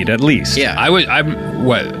 3 feet at least. Yeah. I'm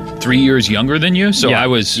what, 3 years younger than you? So Yeah.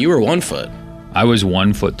 You were 1 foot. I was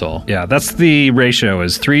 1 foot tall. Yeah, that's the ratio,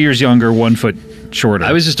 is 3 years younger, 1 foot shorter.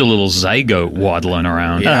 I was just a little zygote waddling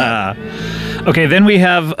around. Yeah. Okay, then we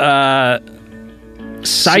have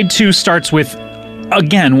side 2 starts with,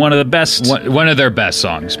 again, one of the best. One of their best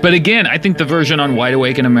songs. But again, I think the version on Wide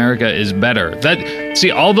Awake in America is better.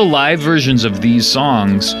 All the live versions of these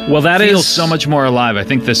songs feel so much more alive. I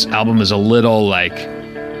think this album is a little like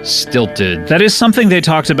stilted. That is something they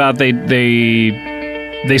talked about.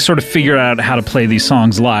 They sort of figured out how to play these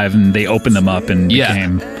songs live, and they opened them up and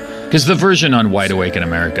became... Because the version on Wide Awake in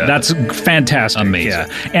America... That's fantastic. Amazing. Yeah.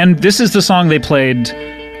 And this is the song they played...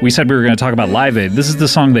 We said we were going to talk about Live Aid. This is the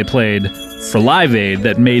song they played for Live Aid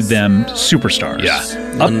that made them superstars. Yeah.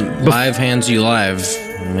 Live hands you live.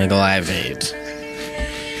 Make a live aid.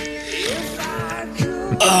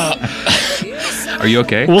 Are you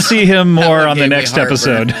okay? We'll see him more one on the gave me next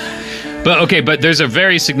heartburn. episode. But there's a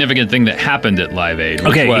very significant thing that happened at Live Aid.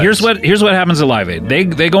 Okay, here's what happens at Live Aid.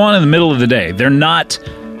 They go on in the middle of the day. They're not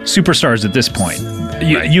superstars at this point.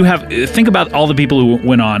 You have think about all the people who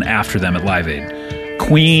went on after them at Live Aid.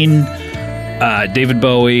 Queen, David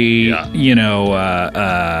Bowie, I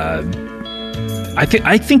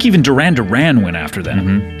think even Duran Duran went after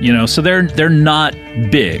them. So they're not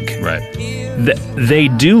big. Right. They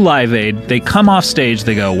do Live Aid. They come off stage.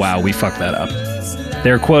 They go, "Wow, we fucked that up."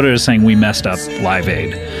 They're quoted as saying, "We messed up Live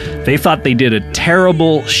Aid." They thought they did a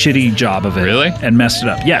terrible, shitty job of it. Really? And messed it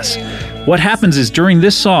up. Yes. What happens is during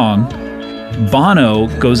this song, Bono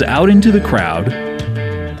goes out into the crowd.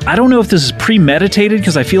 I don't know if this is premeditated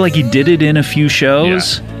because I feel like he did it in a few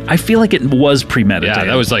shows. Yeah. I feel like it was premeditated.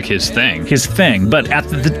 Yeah, that was like his thing. But at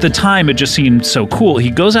the time, it just seemed so cool. He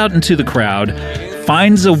goes out into the crowd,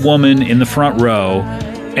 finds a woman in the front row,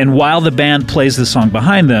 and while the band plays the song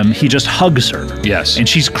behind them, he just hugs her. Yes. And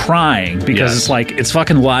she's crying because Yes. it's like, it's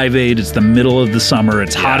fucking Live Aid. It's the middle of the summer.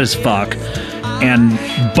 It's hot as fuck. And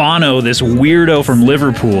Bono, this weirdo from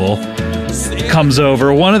Liverpool, comes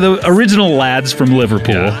over. One of the original lads from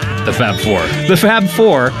Liverpool. Yeah, the Fab Four. The Fab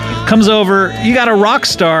Four comes over. You got a rock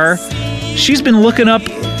star. She's been looking up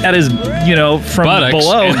at his, from Buttocks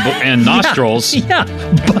below. and nostrils. Yeah,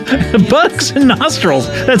 buttocks and nostrils.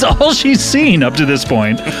 That's all she's seen up to this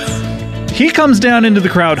point. He comes down into the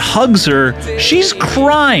crowd, hugs her. She's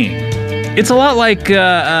crying. It's a lot like,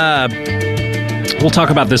 we'll talk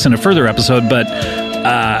about this in a further episode, but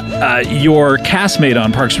your castmate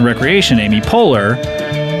on Parks and Recreation, Amy Poehler,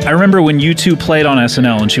 I remember when U2 played on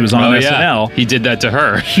SNL and she was on SNL. He did that to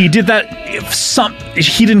her. He did that.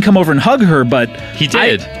 He didn't come over and hug her, but He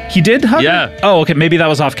did. He did hug Yeah. her? Oh, okay. Maybe that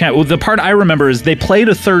was off camera. Well, the part I remember is they played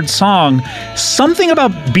a third song. Something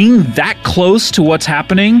about being that close to what's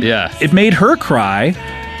happening. Yeah. It made her cry.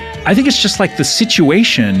 I think it's just like the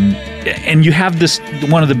situation, and you have this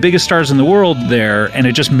one of the biggest stars in the world there, and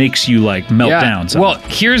it just makes you like melt down. So. Well,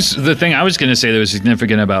 here's the thing I was going to say that was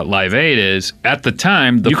significant about Live Aid is at the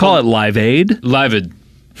time you call it Live Aid? Live Aid.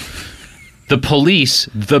 The Police,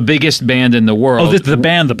 the biggest band in the world. Oh, the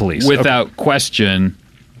band, The Police, without question,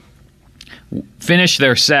 finished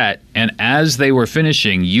their set, and as they were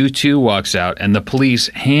finishing, U2 walks out, and the Police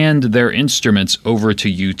hand their instruments over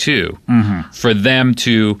to U2 for them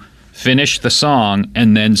to finish the song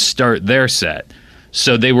and then start their set.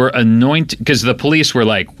 So they were anointed, because the Police were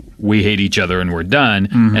like, we hate each other and we're done,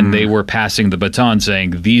 and they were passing the baton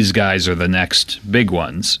saying, these guys are the next big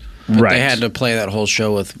ones. But Right. they had to play that whole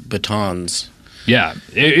show with batons. Yeah,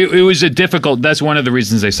 it was a difficult. That's one of the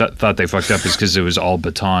reasons they thought they fucked up is because it was all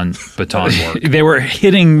baton work. They were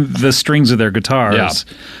hitting the strings of their guitars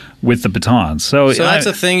with the batons. So that's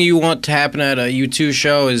a thing you want to happen at a U2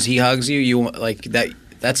 show. Is he hugs you? You want like that?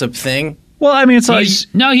 That's a thing. Well, I mean, it's like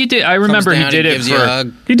no, he did. I remember he did it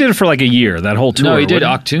for. He did it for like a year. That whole tour. No, he did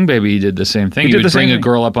Achtung Baby. He did the same thing. He would bring a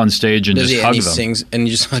girl up on stage and just hug them. Sings and he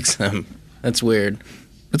just hugs them. That's weird.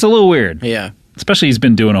 It's a little weird. Yeah. Especially he's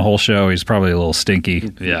been doing a whole show. He's probably a little stinky.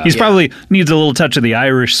 Yeah. He's probably needs a little touch of the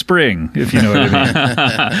Irish Spring, if you know what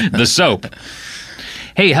I mean. The soap.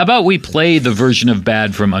 Hey, how about we play the version of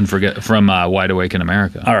Bad from Wide Awake in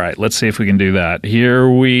America? All right, let's see if we can do that. Here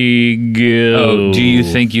we go. Oh, do you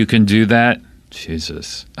think you can do that?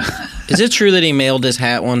 Jesus. Is it true that he mailed his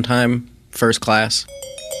hat one time, first class,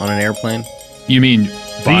 on an airplane? You mean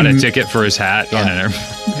bought a ticket for his hat on an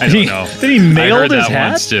airplane? I don't know. Did he mail his that hat?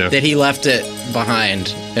 Once too. That he left it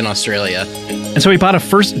behind in Australia. And so he bought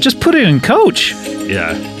just put it in coach.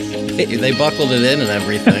 Yeah. They buckled it in and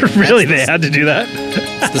everything. Really? They had to do that?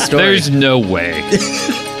 That's the story. There's no way.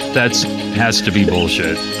 That has to be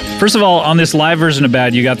bullshit. First of all, on this live version of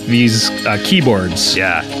Bad, you got these keyboards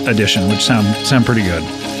edition, which sound pretty good.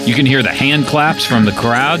 You can hear the hand claps from the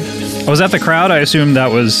crowd. Oh, was that the crowd? I assume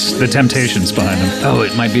that was the Temptations behind them. Oh,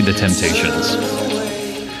 it might be the Temptations.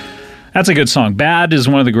 That's a good song. Bad is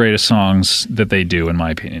one of the greatest songs that they do, in my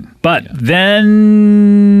opinion. But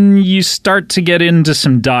then you start to get into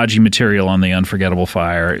some dodgy material on the Unforgettable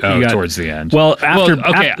Fire. Towards the end. Well,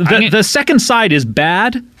 the second side is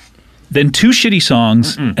Bad, then two shitty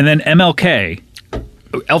songs, and then MLK.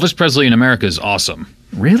 Elvis Presley in America is awesome.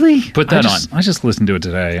 Really? Put that on. I just listened to it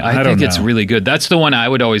today. I think it's really good. That's the one I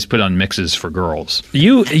would always put on mixes for girls.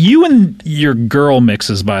 You and your girl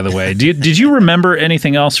mixes, by the way. Did you remember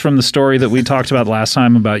anything else from the story that we talked about last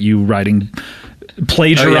time about you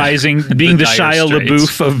plagiarizing, being the Shia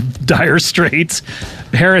LaBeouf of Dire Straits?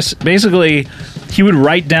 Harris, basically, he would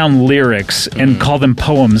write down lyrics and call them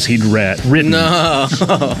poems he'd written. No.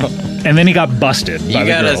 And then he got busted by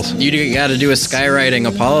the girls. You got to do a skywriting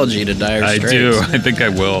apology to Dire Straits. I do. I think I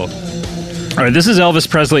will. All right, this is Elvis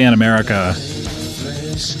Presley in America.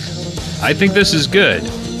 I think this is good.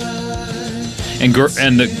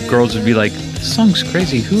 And the girls would be like, "This song's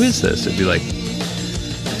crazy. Who is this?" It'd be like,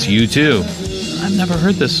 "It's U2. I've never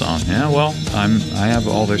heard this song." Yeah, well, I have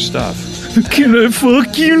all their stuff. Can I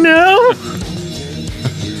fuck you now?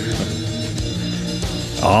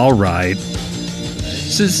 All right.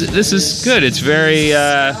 This is good. It's very.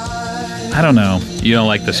 I don't know. You don't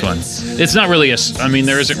like this one. It's not really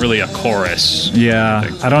there isn't really a chorus. Yeah,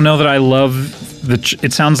 I don't know that I love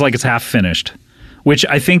it sounds like it's half finished, which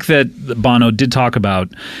I think that Bono did talk about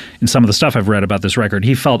in some of the stuff I've read about this record.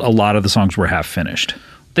 He felt a lot of the songs were half finished.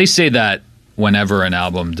 They say that whenever an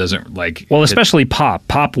album doesn't well, especially pop.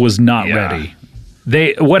 Pop was not ready.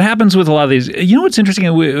 What happens with a lot of these? You know what's interesting,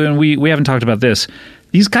 and we haven't talked about this.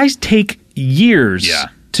 These guys take years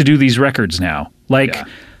to do these records now. Like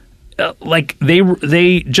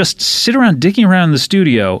they just sit around dicking around in the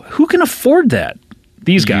studio. Who can afford that?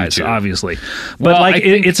 These guys, obviously. But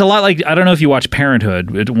it's a lot like, I don't know if you watch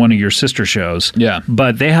Parenthood, one of your sister shows. Yeah.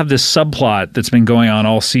 But they have this subplot that's been going on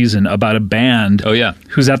all season about a band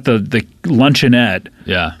who's at the luncheonette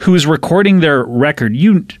who's recording their record.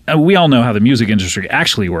 We all know how the music industry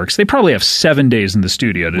actually works. They probably have 7 days in the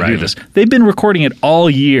studio to do this. They've been recording it all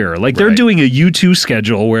year. Like they're doing a U2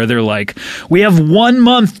 schedule where they're like, we have 1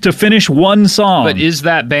 month to finish one song. But is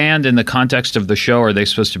that band in the context of the show, are they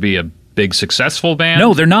supposed to be a big successful band?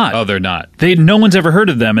 No, they're not. Oh, they're not. No one's ever heard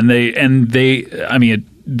of them, and they've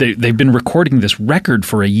been recording this record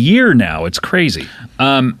for a year now. It's crazy.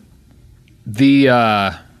 Let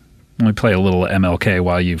me play a little MLK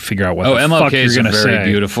while you figure out what the MLK fuck you're going to say. Very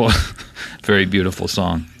beautiful, very beautiful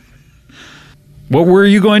song. What were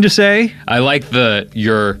you going to say? I like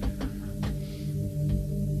your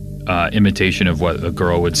imitation of what a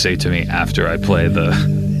girl would say to me after I play the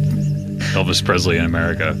Elvis Presley in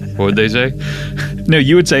America. What would they say? No,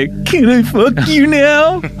 you would say, "Can I fuck you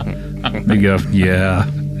now?" They go, "Yeah."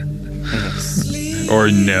 Or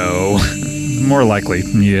no. More likely,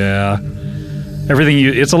 yeah.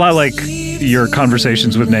 It's a lot like your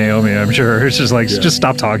conversations with Naomi, I'm sure. It's just like, just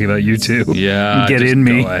stop talking about you two. Yeah. Get in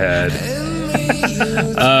me. Go ahead.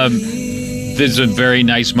 There's a very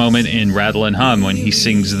nice moment in Rattle and Hum when he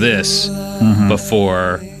sings this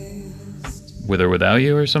before With or Without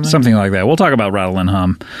You or something? Something like that. We'll talk about Rattle and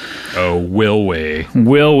Hum. Oh, will we?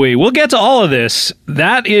 Will we? We'll get to all of this.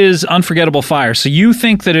 That is Unforgettable Fire. So you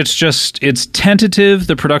think that it's tentative,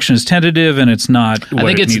 the production is tentative, and it's not what I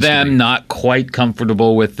think it it's needs to them be. not quite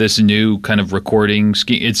comfortable with this new kind of recording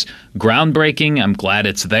scheme. It's groundbreaking. I'm glad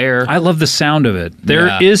it's there. I love the sound of it.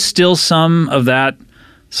 There is still some of that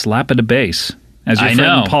slap at a bass, as your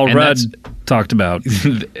friend Paul Rudd talked about.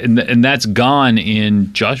 and that's gone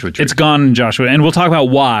in Joshua Tree. It's gone in Joshua, and we'll talk about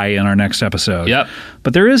why in our next episode. Yep.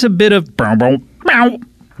 But there is a bit of bow, bow, bow,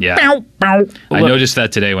 Yeah. bow, bow. I noticed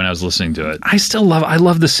that today when I was listening to it. I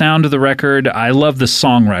love the sound of the record. I love the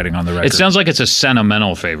songwriting on the record. It sounds like it's a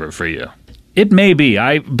sentimental favorite for you. It may be.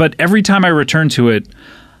 But every time I return to it,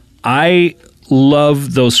 I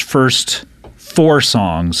love those first 4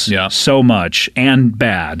 songs so much, and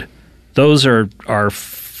Bad. Those are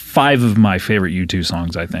 5 of my favorite U2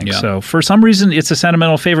 songs, I think. Yeah. So for some reason, it's a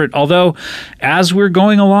sentimental favorite. Although, as we're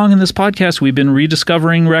going along in this podcast, we've been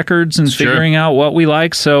rediscovering records and figuring out what we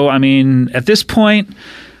like. So, I mean, at this point,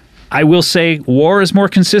 I will say War is more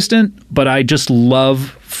consistent, but I just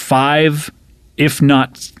love 5, if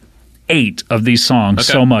not 8 of these songs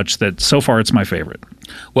so much that so far it's my favorite.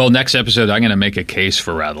 Well, next episode, I'm going to make a case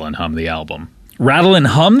for Rattle and Hum, the album. Rattle and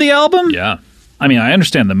Hum, the album? Yeah. I mean, I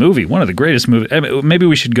understand the movie. One of the greatest movies. Maybe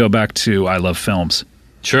we should go back to I Love Films.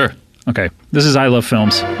 Sure. Okay. This is I Love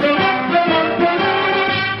Films.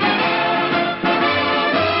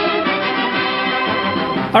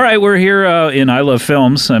 All right. We're here in I Love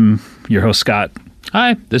Films. I'm your host, Scott.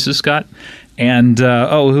 Hi, this is Scott. And,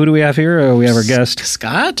 who do we have here? We have our guest.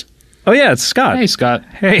 Scott? Oh, yeah, it's Scott. Hey, Scott.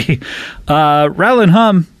 Hey. Rattle and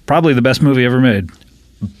Hum, probably the best movie ever made.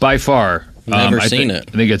 By far. Never seen it.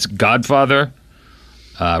 I think it's Godfather,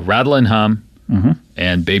 Rattle and Hum,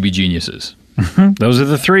 and Baby Geniuses. Those are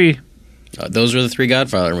the 3. Those are the 3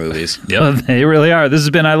 Godfather movies. Yep. They really are. This has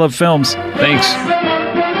been I Love Films. Thanks.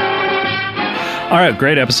 All right,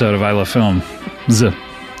 great episode of I Love Films.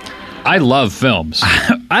 I love films.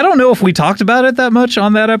 I don't know if we talked about it that much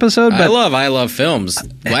on that episode, but I love films.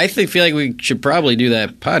 I feel like we should probably do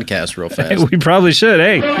that podcast real fast. we probably should.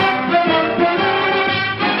 Hey.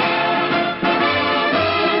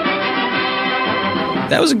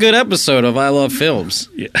 That was a good episode of I Love Films.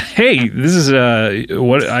 Hey, this is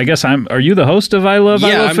what I guess are you the host of I Love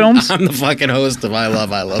Films? I'm the fucking host of I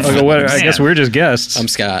Love Okay, Films. I guess we're just guests. I'm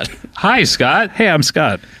Scott. Hi, Scott. Hey, I'm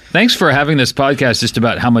Scott. Thanks for having this podcast just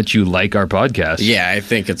about how much you like our podcast. Yeah, I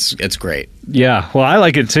think it's great. Yeah, well, I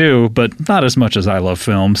like it too, but not as much as I Love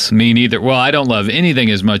Films. Me neither. Well, I don't love anything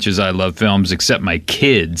as much as I love films except my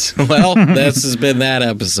kids. Well, this has been that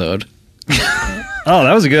episode. Oh,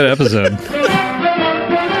 that was a good episode.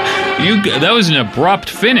 That was an abrupt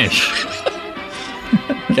finish.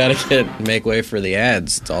 Gotta make way for the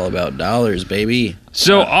ads. It's all about dollars, baby.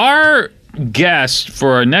 So our guest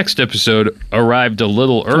for our next episode arrived a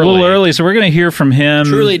little early. So we're going to hear from him.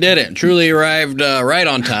 Truly did it. Truly arrived right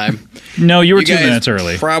on time. No, you were 2 guys minutes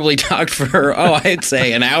early. Probably talked for, I'd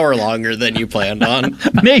say an hour longer than you planned on.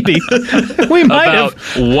 Maybe. We might About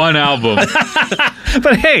have. one album.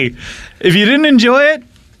 But hey, if you didn't enjoy it,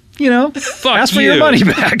 ask for your money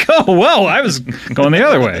back. Oh, well, I was going the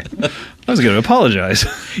other way. I was going to apologize.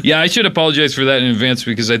 Yeah, I should apologize for that in advance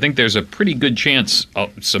because I think there's a pretty good chance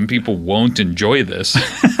some people won't enjoy this.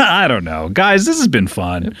 I don't know. Guys, this has been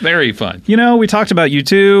fun. Very fun. We talked about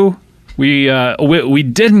U2. We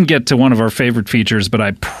didn't get to one of our favorite features, but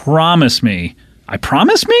I promise we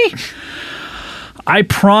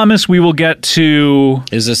will get to...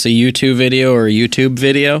 Is this a YouTube video or a YouTube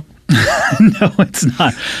video? No, it's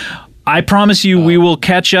not. I promise you we will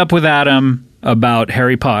catch up with Adam about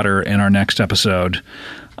Harry Potter in our next episode.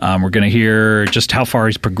 We're going to hear just how far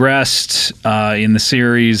he's progressed in the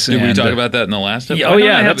series. Did we talk about that in the last episode? Oh,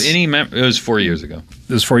 yeah. It was 4 years ago.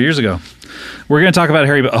 It was 4 years ago. We're going to talk about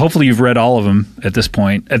Harry, but hopefully you've read all of them at this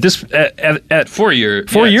point. At 4 years.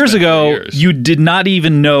 4 years ago, you did not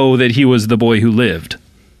even know that he was the boy who lived.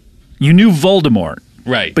 You knew Voldemort.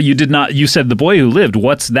 Right. But you did not. You said the boy who lived.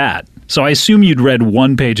 What's that? So I assume you'd read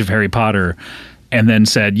one page of Harry Potter and then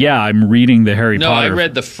said, yeah, I'm reading the Harry Potter. No, I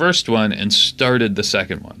read the first one and started the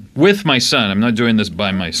second one with my son. I'm not doing this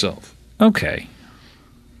by myself. Okay.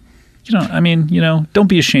 Don't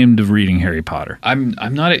be ashamed of reading Harry Potter. I'm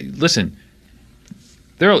not. Listen,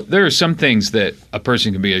 there are some things that a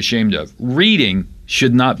person can be ashamed of. Reading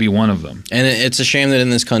should not be one of them. And it's a shame that in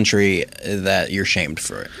this country that you're shamed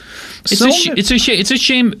for it. It's a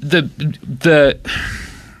shame.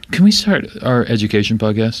 Can we start our education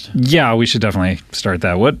podcast? Yeah, we should definitely start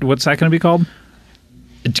that. What's that going to be called?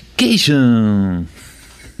 Education.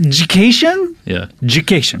 Education? Yeah.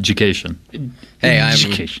 Education. Hey, I'm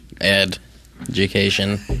Education. Ed.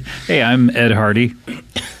 Education. Hey, I'm Ed Hardy.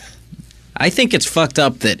 I think it's fucked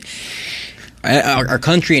up that our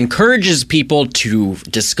country encourages people to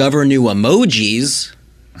discover new emojis,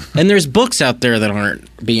 and there's books out there that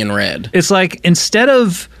aren't being read. It's like instead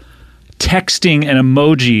of texting an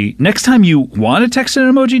emoji, next time you want to text an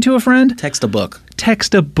emoji to a friend, Text a book.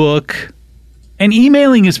 text a book. And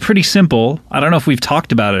emailing is pretty simple. I don't know if we've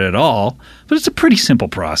talked about it at all, but it's a pretty simple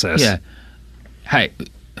process. Yeah. Hi,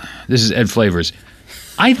 this is Ed Flavors.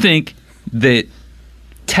 I think that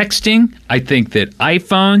texting, I think that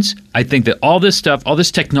iPhones, I think that all this stuff, all this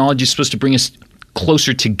technology is supposed to bring us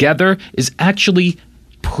closer together is actually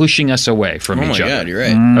pushing us away from Oh each my other. God, you're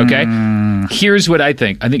right. Okay? Here's what I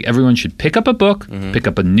think. I think everyone should pick up a book, pick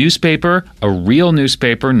up a newspaper, a real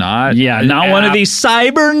newspaper, not Yeah, an not one of app. these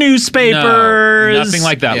cyber newspapers. No, nothing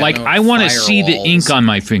like that. Yeah, like, no I want to see the firewalls. ink on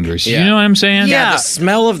my fingers. Yeah. You know what I'm saying? Yeah, the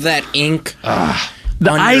smell of that ink.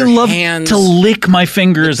 I your love hands, to lick my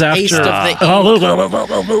fingers taste after. of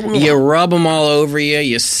the ink. You rub them all over you.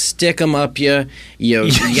 You stick them up you. You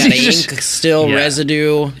got just- ink still Yeah.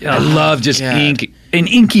 residue. I love just God. ink. An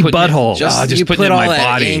inky Putting it- butthole. just You putting put it in all my that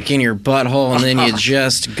body. ink in your butthole, and then you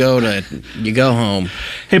just go home.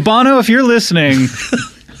 Hey, Bono, if you're listening,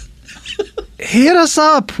 hit us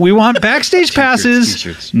up. We want backstage passes.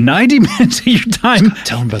 T-shirts. 90 minutes of your time.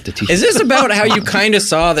 Tell them about the t-shirt. Is this about how you kind of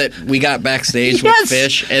saw that we got backstage Yes. with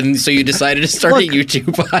Fish, and so you decided to start a YouTube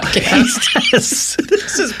podcast? Yes.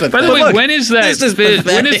 This is pathetic. By the way, when is that? This is when is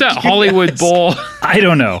pathetic, that you Hollywood guys. Bowl? I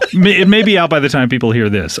don't know. It may be out by the time people hear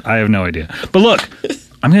this. I have no idea. But look,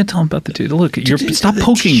 I'm going to tell them about the dude. Look, stop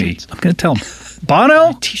poking me. I'm going to tell them.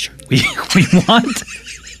 Bono, T-shirt. we want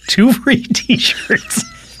 2 free T-shirts.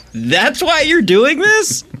 That's why you're doing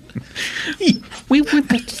this? We want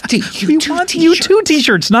the We want you 2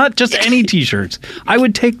 T-shirts, not just any T-shirts. I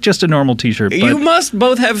would take just a normal T-shirt. You But must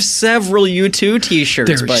both have several U2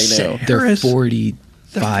 T-shirts by now. They're Harris,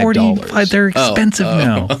 $45. They're expensive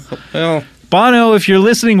now. Well, Bono, if you're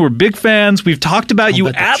listening, we're big fans. We've talked about you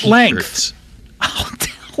at length. I'll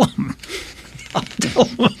tell them. I'll tell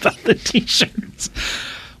them about the T-shirts.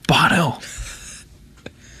 Bono,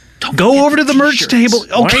 go over to the merch table.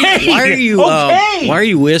 Okay. why are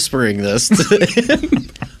you whispering this?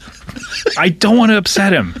 I don't want to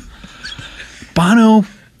upset him. Bono,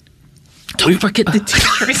 Don't forget the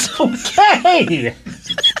t-shirts. okay.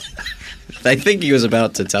 I think he was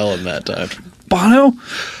about to tell him that time. Bono,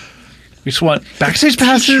 we just want backstage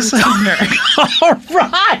passes. All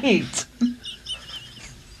right.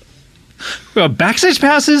 We want backstage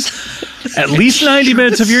passes. At least 90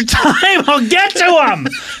 minutes of your time. I'll get to them.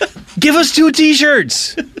 Give us 2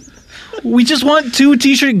 T-shirts. We just want 2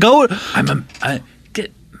 T-shirts. Go.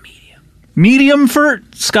 Get medium. Medium for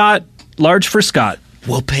Scott. Large for Scott.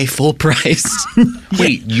 We'll pay full price.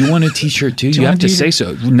 Wait, you want a t-shirt too? You want have a to t-shirt? say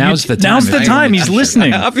so. Now's the time. Now's the time. He's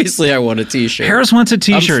listening. Obviously, I want a T-shirt. Harris wants a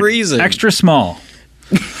T-shirt. I'm freezing. Extra small.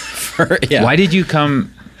 Yeah. Why did you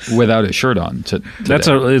come without a shirt on? It's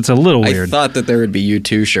a little weird. I thought that there would be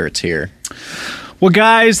U2 shirts here. Well,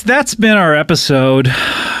 guys, that's been our episode.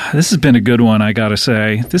 This has been a good one, I gotta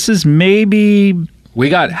say. This is maybe We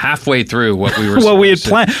got halfway through what we were what we had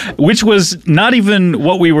supposed planned, which was not even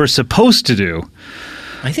what we were supposed to do.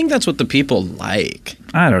 I think that's what the people like.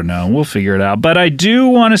 I don't know. We'll figure it out. But I do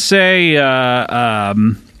want to say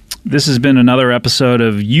this has been another episode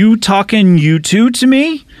of You Talkin' U2 to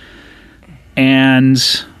Me. And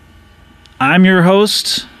I'm your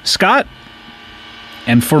host, Scott.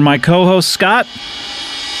 And for my co-host, Scott,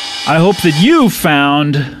 I hope that you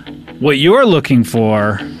found what you're looking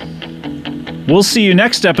for. We'll see you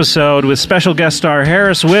next episode with special guest star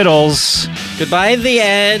Harris Whittles. Goodbye, The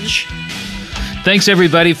Edge. Thanks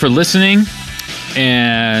everybody for listening,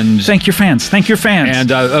 and Thank your fans. Thank your fans.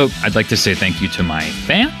 And I'd like to say thank you to my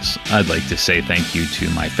fans. I'd like to say thank you to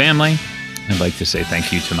my family. I'd like to say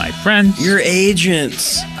thank you to my friends. Your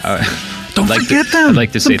agents. Don't forget them. I'd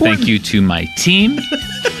like to It's say important. thank you to my team.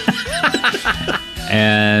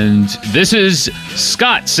 And this is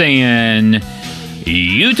Scott saying,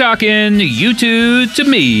 "You talking U2 to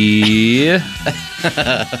me."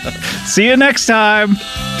 See you next time.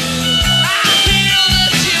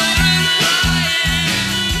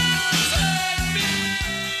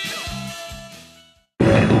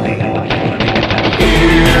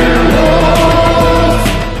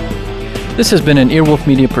 This has been an Earwolf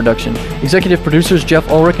Media production. Executive producers Jeff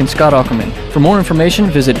Ulrich and Scott Ackerman. For more information,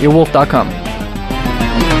 visit earwolf.com.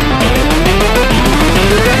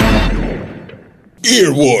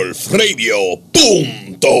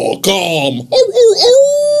 Earwolfradio.com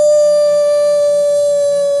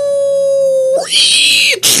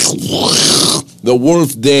The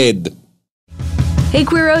wolf dead. Hey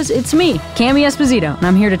Queeros, it's me, Cami Esposito, and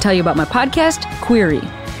I'm here to tell you about my podcast, Query.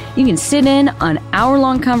 You can sit in on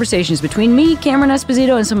hour-long conversations between me, Cameron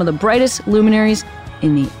Esposito, and some of the brightest luminaries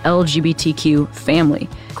in the LGBTQ family.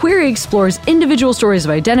 Query explores individual stories of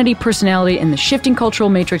identity, personality, and the shifting cultural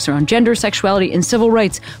matrix around gender, sexuality, and civil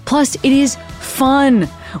rights. Plus, it is fun.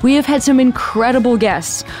 We have had some incredible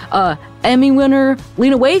guests. Emmy winner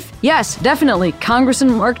Lena Waithe? Yes, definitely.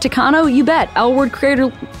 Congressman Mark Takano? You bet. L Word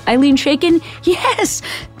creator Eileen Shaken? Yes.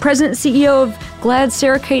 President and CEO of GLAAD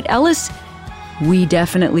Sarah Kate Ellis? We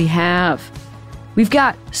definitely have. We've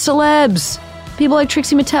got celebs. People like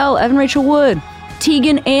Trixie Mattel, Evan Rachel Wood,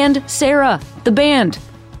 Tegan and Sarah, the band,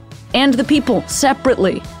 and the people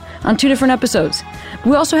separately on 2 different episodes.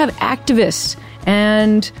 We also have activists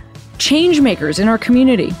and change makers in our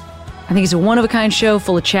community. I think it's a one-of-a-kind show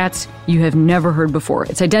full of chats you have never heard before.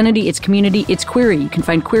 It's identity, it's community, it's Query. You can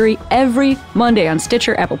find Query every Monday on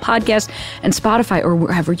Stitcher, Apple Podcasts, and Spotify, or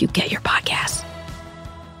wherever you get your podcasts.